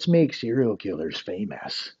 let's make serial killers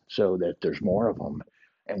famous so that there's more of them.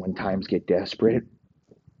 And when times get desperate,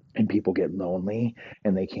 and people get lonely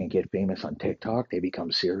and they can't get famous on TikTok, they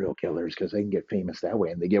become serial killers because they can get famous that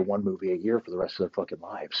way and they get one movie a year for the rest of their fucking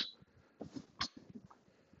lives.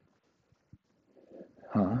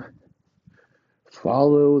 Huh?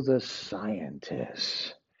 Follow the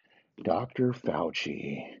scientists. Dr.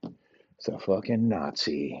 Fauci, the fucking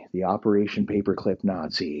Nazi, the Operation Paperclip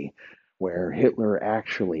Nazi, where Hitler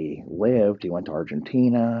actually lived. He went to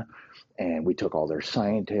Argentina and we took all their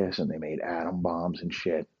scientists and they made atom bombs and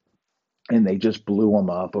shit. And they just blew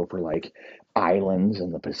them up over like islands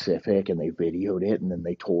in the Pacific and they videoed it and then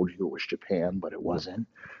they told you it was Japan, but it wasn't.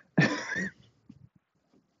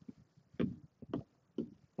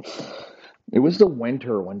 It was the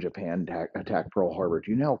winter when Japan attacked Pearl Harbor.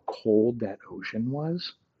 Do you know how cold that ocean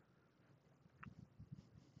was?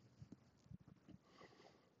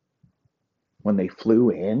 When they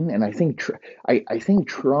flew in, and I think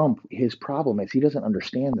Trump, his problem is he doesn't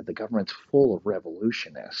understand that the government's full of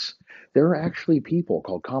revolutionists. There are actually people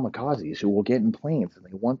called kamikazes who will get in planes and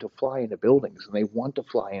they want to fly into buildings and they want to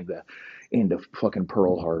fly into fucking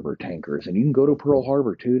Pearl Harbor tankers. And you can go to Pearl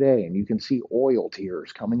Harbor today and you can see oil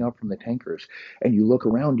tears coming up from the tankers. And you look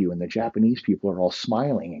around you and the Japanese people are all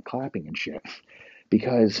smiling and clapping and shit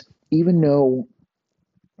because even though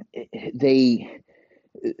they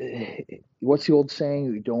what's the old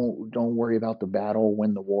saying? Don't worry about the battle,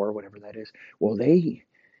 win the war, whatever that is. Well, they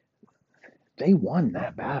won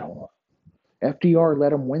that battle. FDR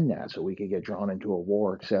let them win that so we could get drawn into a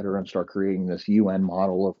war, et cetera, and start creating this UN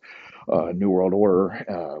model of New World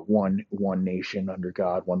Order, one nation under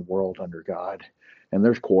God, one world under God. And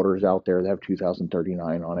there's quarters out there that have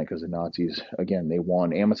 2039 on it because the Nazis, again, they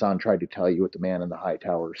won. Amazon tried to tell you with the Man in the High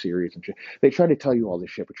Tower series and shit. They try to tell you all this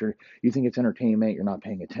shit, but you think it's entertainment, you're not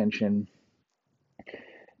paying attention,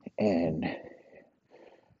 and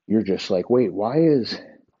you're just like, wait, why is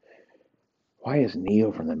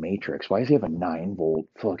Neo from the Matrix? Why does he have a 9-volt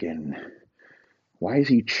fucking? Why is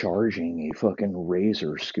he charging a fucking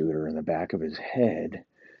razor scooter in the back of his head?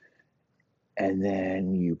 And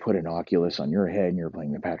then you put an Oculus on your head and you're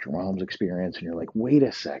playing the Patrick Mahomes experience and you're like, wait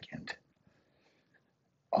a second.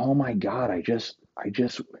 Oh my God,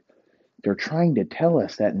 they're trying to tell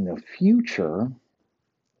us that in the future,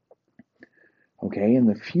 okay, in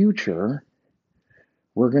the future,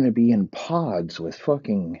 we're going to be in pods with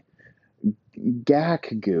fucking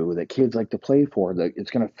gack goo that kids like to play for. That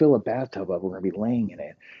it's going to fill a bathtub up. We're going to be laying in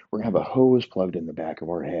it. We're going to have a hose plugged in the back of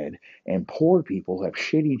our head. And poor people have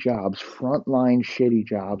shitty jobs, frontline shitty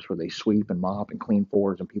jobs where they sweep and mop and clean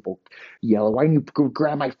floors and people yell, why didn't you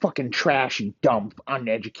grab my fucking trash, you dumb,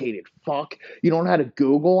 uneducated fuck? You don't know how to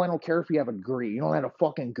Google? I don't care if you have a degree. You don't know how to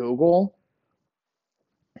fucking Google?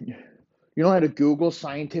 You don't know how to Google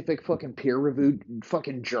scientific fucking peer-reviewed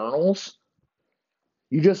fucking journals?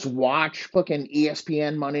 You just watch fucking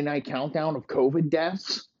ESPN Monday Night Countdown of COVID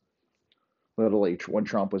deaths? Literally, when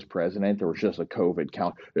Trump was president, there was just a COVID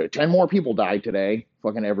count. 10 more people died today,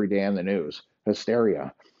 fucking every day in the news.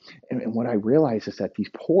 Hysteria. And what I realize is that these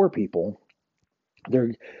poor people,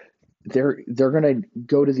 they're they're gonna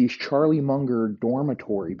go to these Charlie Munger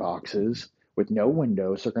dormitory boxes with no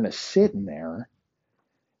windows. They're gonna sit in there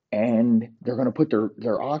and they're gonna put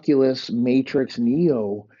their Oculus, Matrix,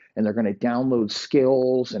 Neo, and they're gonna download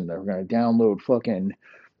skills and they're gonna download fucking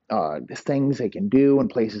things they can do and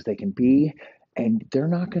places they can be, and they're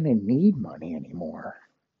not gonna need money anymore.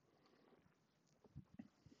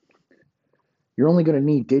 You're only going to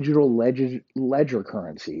need digital ledger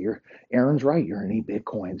currency. Aaron's right. You're going to need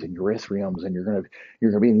bitcoins and Ethereums, and you're going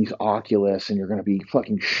to be in these Oculus, and you're going to be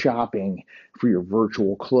fucking shopping for your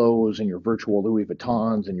virtual clothes and your virtual Louis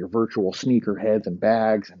Vuittons and your virtual sneakerheads and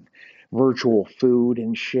bags and virtual food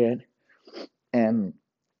and shit. And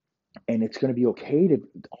it's going to be okay to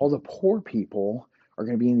all the poor people are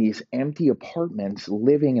going to be in these empty apartments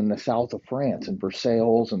living in the south of France and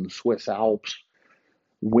Versailles and the Swiss Alps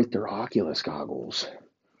with their Oculus goggles.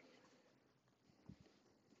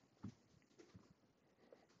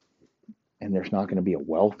 And there's not going to be a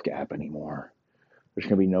wealth gap anymore. There's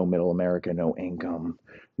going to be no middle America, no income,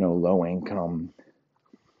 no low income.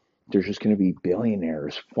 There's just going to be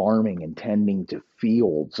billionaires farming and tending to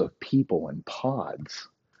fields of people in pods,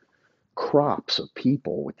 crops of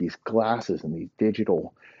people with these glasses and these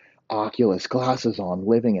digital Oculus glasses on,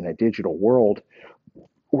 living in a digital world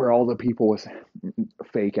where all the people with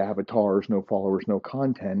fake avatars, no followers, no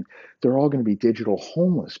content, they're all going to be digital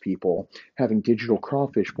homeless people having digital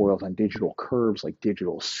crawfish boils on digital curves like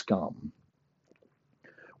digital scum.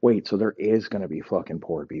 Wait, so there is going to be fucking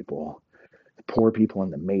poor people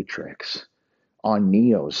in the Matrix on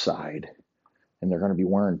Neo's side, and they're going to be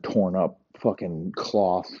wearing torn up fucking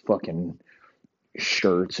cloth fucking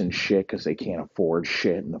shirts and shit because they can't afford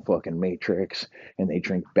shit in the fucking Matrix, and they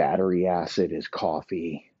drink battery acid as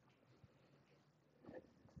coffee.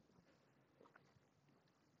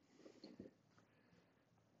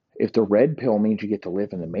 If the red pill means you get to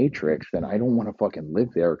live in the Matrix, then I don't want to fucking live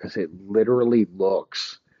there because it literally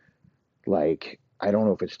looks like, I don't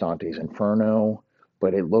know if it's Dante's Inferno,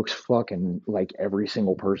 but it looks fucking like every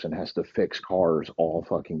single person has to fix cars all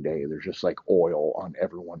fucking day. There's just like oil on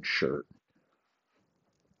everyone's shirt.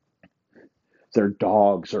 Their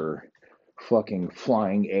dogs are fucking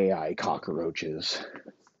flying AI cockroaches.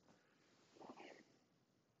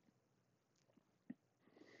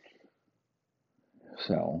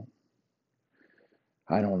 So,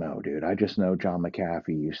 I don't know, dude. I just know John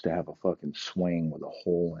McAfee used to have a fucking swing with a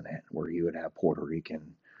hole in it where he would have Puerto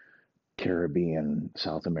Rican, Caribbean,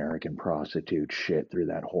 South American prostitute shit through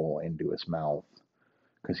that hole into his mouth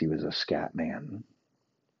because he was a scat man.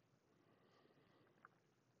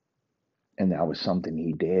 And that was something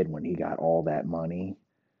he did when he got all that money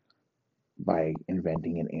by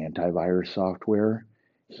inventing an antivirus software.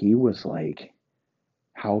 He was like,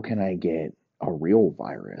 how can I get a real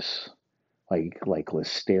virus? Like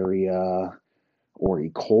Listeria or E.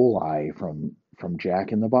 coli from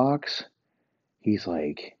Jack in the Box. He's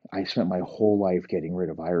like, I spent my whole life getting rid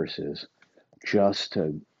of viruses just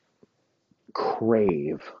to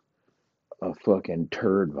crave a fucking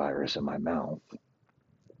turd virus in my mouth.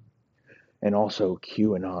 And also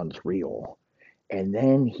QAnon's real. And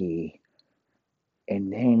then he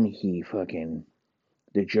fucking,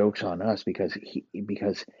 the joke's on us because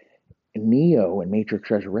Neo in Matrix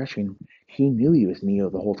Resurrection, he knew he was Neo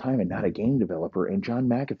the whole time and not a game developer. And John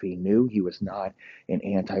McAfee knew he was not an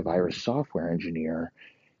antivirus software engineer.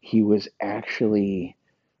 He was actually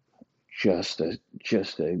just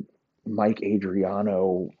a Mike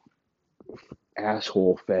Adriano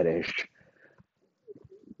asshole fetish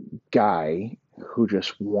guy who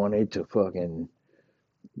just wanted to fucking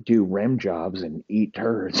do rim jobs and eat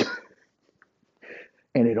turds.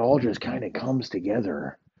 And it all just kind of comes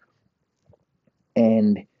together.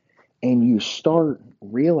 And you start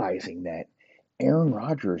realizing that Aaron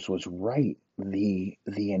Rodgers was right the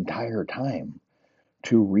entire time,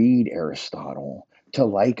 to read Aristotle, to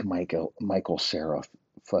like Michael Cera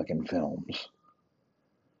fucking films.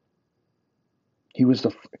 He was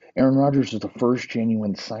Aaron Rodgers is the first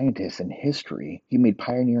genuine scientist in history. He made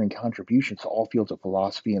pioneering contributions to all fields of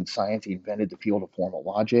philosophy and science. He invented the field of formal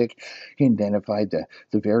logic. He identified the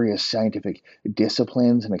various scientific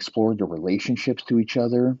disciplines and explored their relationships to each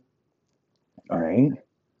other. All right.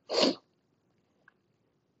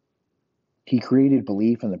 He created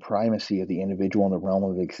belief in the primacy of the individual in the realm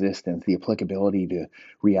of existence, the applicability to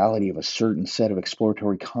reality of a certain set of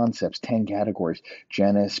exploratory concepts, 10 categories: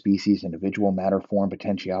 genus, species, individual, matter, form,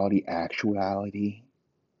 potentiality, actuality.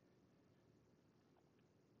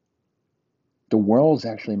 The world is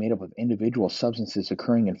actually made up of individual substances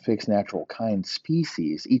occurring in fixed natural kind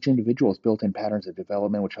species. Each individual has built-in patterns of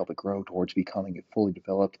development which help it grow towards becoming a fully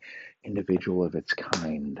developed individual of its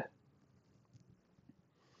kind.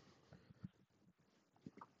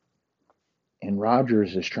 And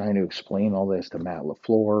Rodgers is trying to explain all this to Matt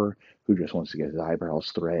LaFleur, who just wants to get his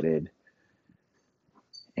eyebrows threaded.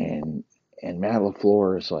 And Matt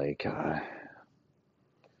LaFleur is like, I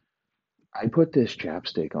put this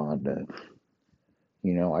chapstick on to,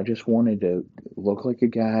 I just wanted to look like a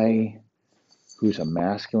guy who's a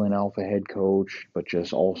masculine alpha head coach, but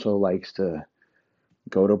just also likes to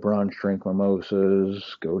go to brunch, drink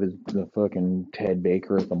mimosas, go to the fucking Ted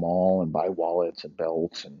Baker at the mall and buy wallets and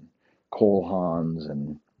belts and Cole Haans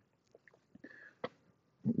and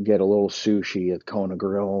get a little sushi at Kona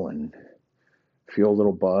Grill and feel a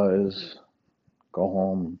little buzz, go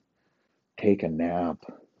home, take a nap.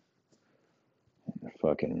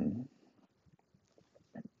 Fucking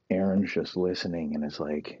Aaron's just listening and is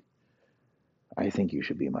like, I think you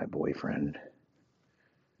should be my boyfriend.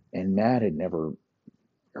 And Matt had never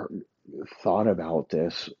thought about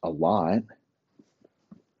this a lot.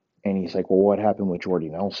 And he's like, well, what happened with Jordy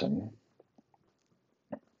Nelson?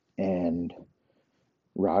 And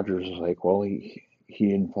Rodgers is like, well, he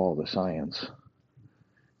didn't follow the science.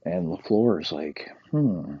 And LaFleur is like,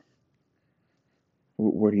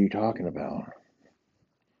 what are you talking about?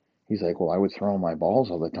 He's like, well, I would throw him my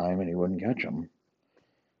balls all the time and he wouldn't catch them.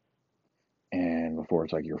 And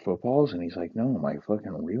LaFleur's like, your footballs? And he's like, no, my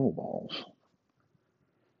fucking real balls.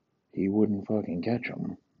 He wouldn't fucking catch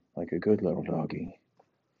them like a good little doggy.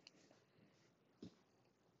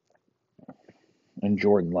 And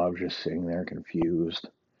Jordan Love's just sitting there confused.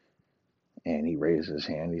 And he raises his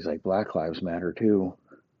hand. He's like, Black Lives Matter too.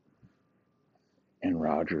 And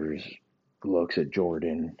Rodgers looks at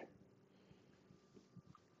Jordan.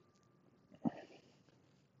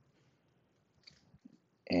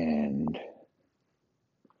 And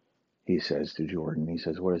he says to Jordan, he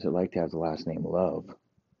says, what is it like to have the last name Love?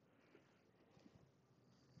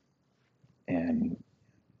 And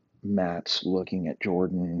Matt's looking at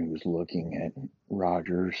Jordan, who's looking at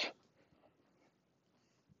Rodgers.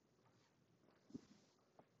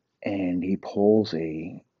 And he pulls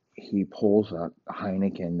a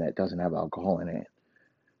Heineken that doesn't have alcohol in it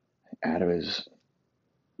out of his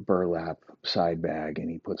burlap side bag, and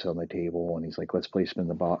he puts it on the table, and he's like, let's play spin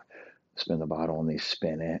the bottle, and they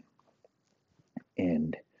spin it,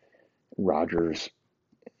 and Rodgers,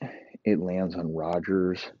 it lands on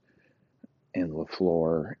Rodgers and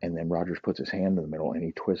LaFleur, and then Rodgers puts his hand in the middle and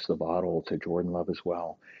he twists the bottle to Jordan Love as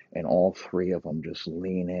well, and all three of them just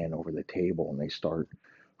lean in over the table and they start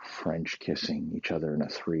French kissing each other in a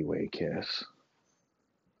three-way kiss.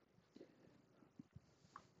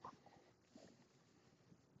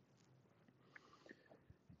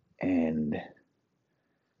 And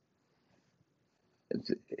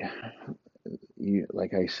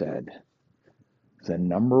like I said, the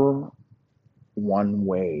number one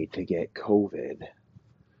way to get COVID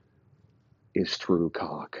is through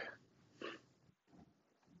cock.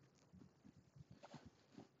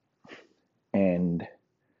 And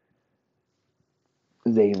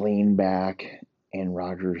they lean back, and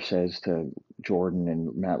Rodgers says to Jordan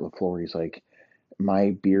and Matt LaFleur, he's like,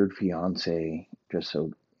 my beard fiance, just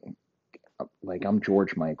so, like, I'm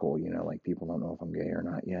George Michael, like people don't know if I'm gay or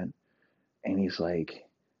not yet. And he's like,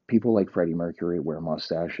 people like Freddie Mercury wear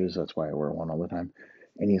mustaches. That's why I wear one all the time.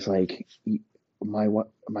 And he's like, my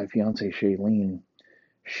fiance Shailene,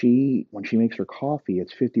 when she makes her coffee,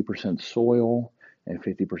 it's 50% soil and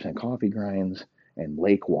 50% coffee grinds and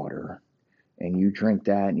lake water. And you drink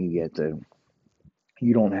that and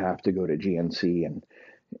you don't have to go to GNC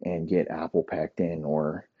and get apple pectin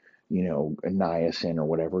or, niacin or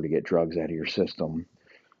whatever to get drugs out of your system.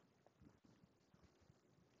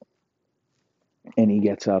 And he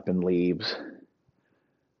gets up and leaves.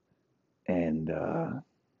 And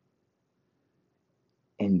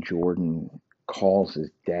Jordan calls his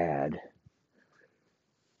dad,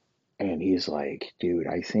 and he's like, dude,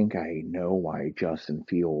 I think I know why Justin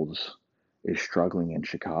Fields is struggling in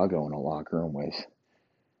Chicago in a locker room with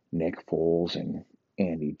Nick Foles and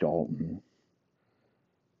Andy Dalton.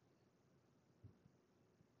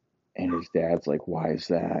 And his dad's like, why is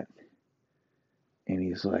that? And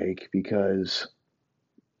he's like, because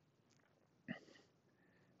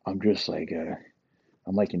I'm just like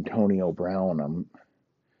I'm like Antonio Brown. I'm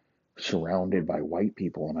surrounded by white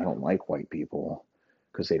people, and I don't like white people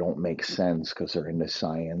because they don't make sense, because they're into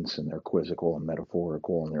science and they're quizzical and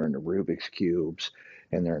metaphorical, and they're into Rubik's cubes,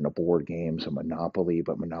 and they're into board games and Monopoly,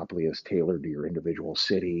 but Monopoly is tailored to your individual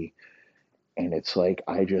city. And it's like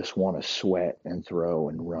I just want to sweat and throw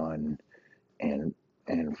and run and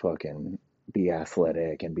fucking be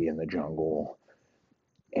athletic and be in the jungle.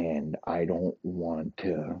 And I I don't want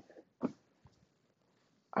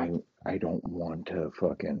to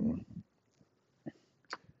fucking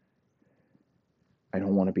I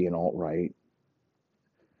don't want to be an alt-right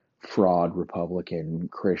fraud Republican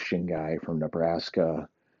Christian guy from Nebraska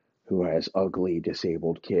who has ugly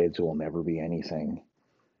disabled kids who will never be anything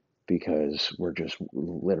because we're just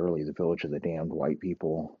literally the village of the damned white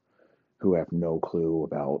people who have no clue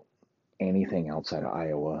about anything outside of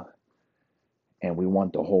Iowa. And we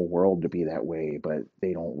want the whole world to be that way, but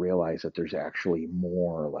they don't realize that there's actually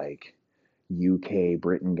more like UK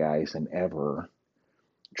Britain guys than ever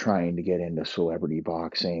trying to get into celebrity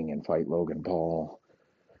boxing and fight Logan Paul.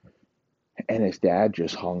 And his dad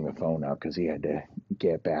just hung the phone up because he had to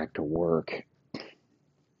get back to work.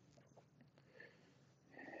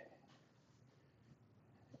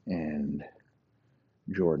 And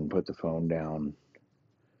Jordan put the phone down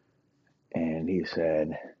and he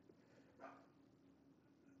said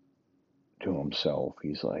to himself,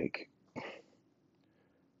 he's like,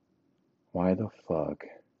 why the fuck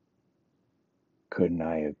couldn't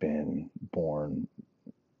I have been born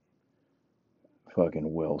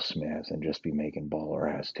fucking Will Smith and just be making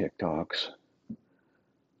baller ass TikToks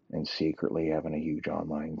and secretly having a huge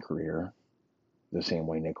online career? The same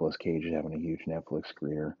way Nicolas Cage is having a huge Netflix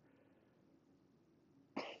career.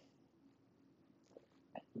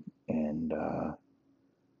 And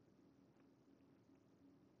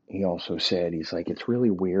he also said, he's like, it's really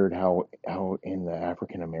weird how in the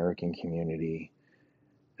African American community,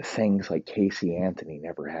 things like Casey Anthony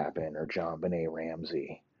never happen or John Benet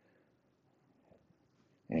Ramsey.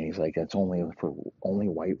 And he's like, that's only for only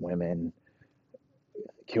white women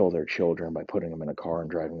kill their children by putting them in a car and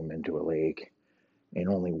driving them into a lake. And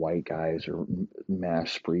only white guys are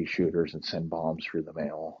mass spree shooters and send bombs through the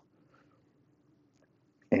mail.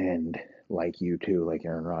 And like you too, like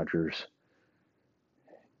Aaron Rodgers.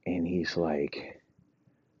 And he's like,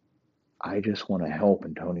 I just want to help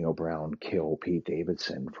Antonio Brown kill Pete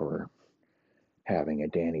Davidson for having a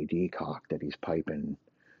Danny D cock that he's piping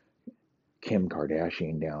Kim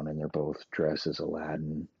Kardashian down, and they're both dressed as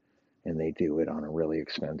Aladdin, and they do it on a really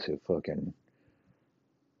expensive fucking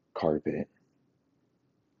carpet.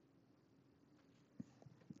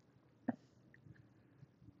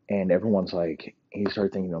 And everyone's like, he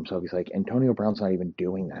started thinking to himself, he's like, Antonio Brown's not even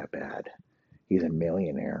doing that bad. He's a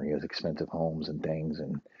millionaire. He has expensive homes and things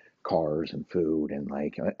and cars and food. And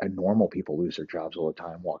like normal people lose their jobs all the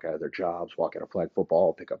time, walk out of their jobs, walk out of flag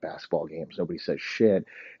football, pick up basketball games. Nobody says shit.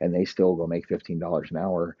 And they still go make $15 an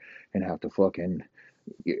hour and have to fucking,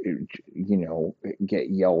 get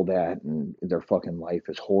yelled at, and their fucking life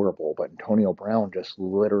is horrible. But Antonio Brown just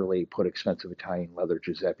literally put expensive Italian leather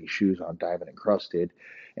Giuseppe shoes on, diamond encrusted,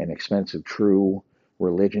 and expensive true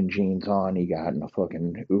religion jeans on. He got in a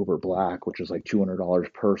fucking Uber Black, which is like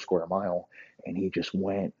 $200 per square mile, and he just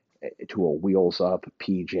went to a wheels up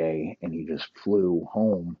PJ and he just flew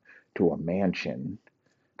home to a mansion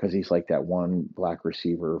because he's like that one black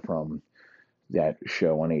receiver from that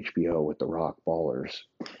show on HBO with the Rock Ballers,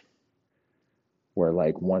 where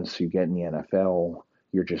like once you get in the NFL,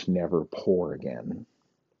 you're just never poor again.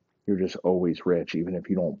 You're just always rich, even if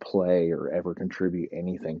you don't play or ever contribute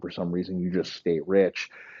anything. For some reason, you just stay rich.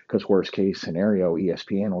 Because worst case scenario,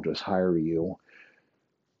 ESPN will just hire you,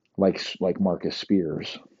 like Marcus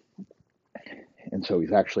Spears. And so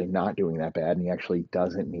he's actually not doing that bad, and he actually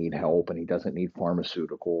doesn't need help, and he doesn't need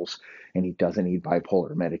pharmaceuticals, and he doesn't need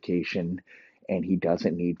bipolar medication, and he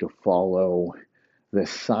doesn't need to follow the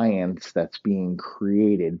science that's being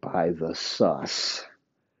created by the sus.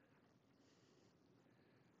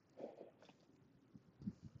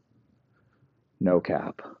 No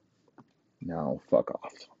cap. No, fuck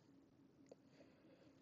off.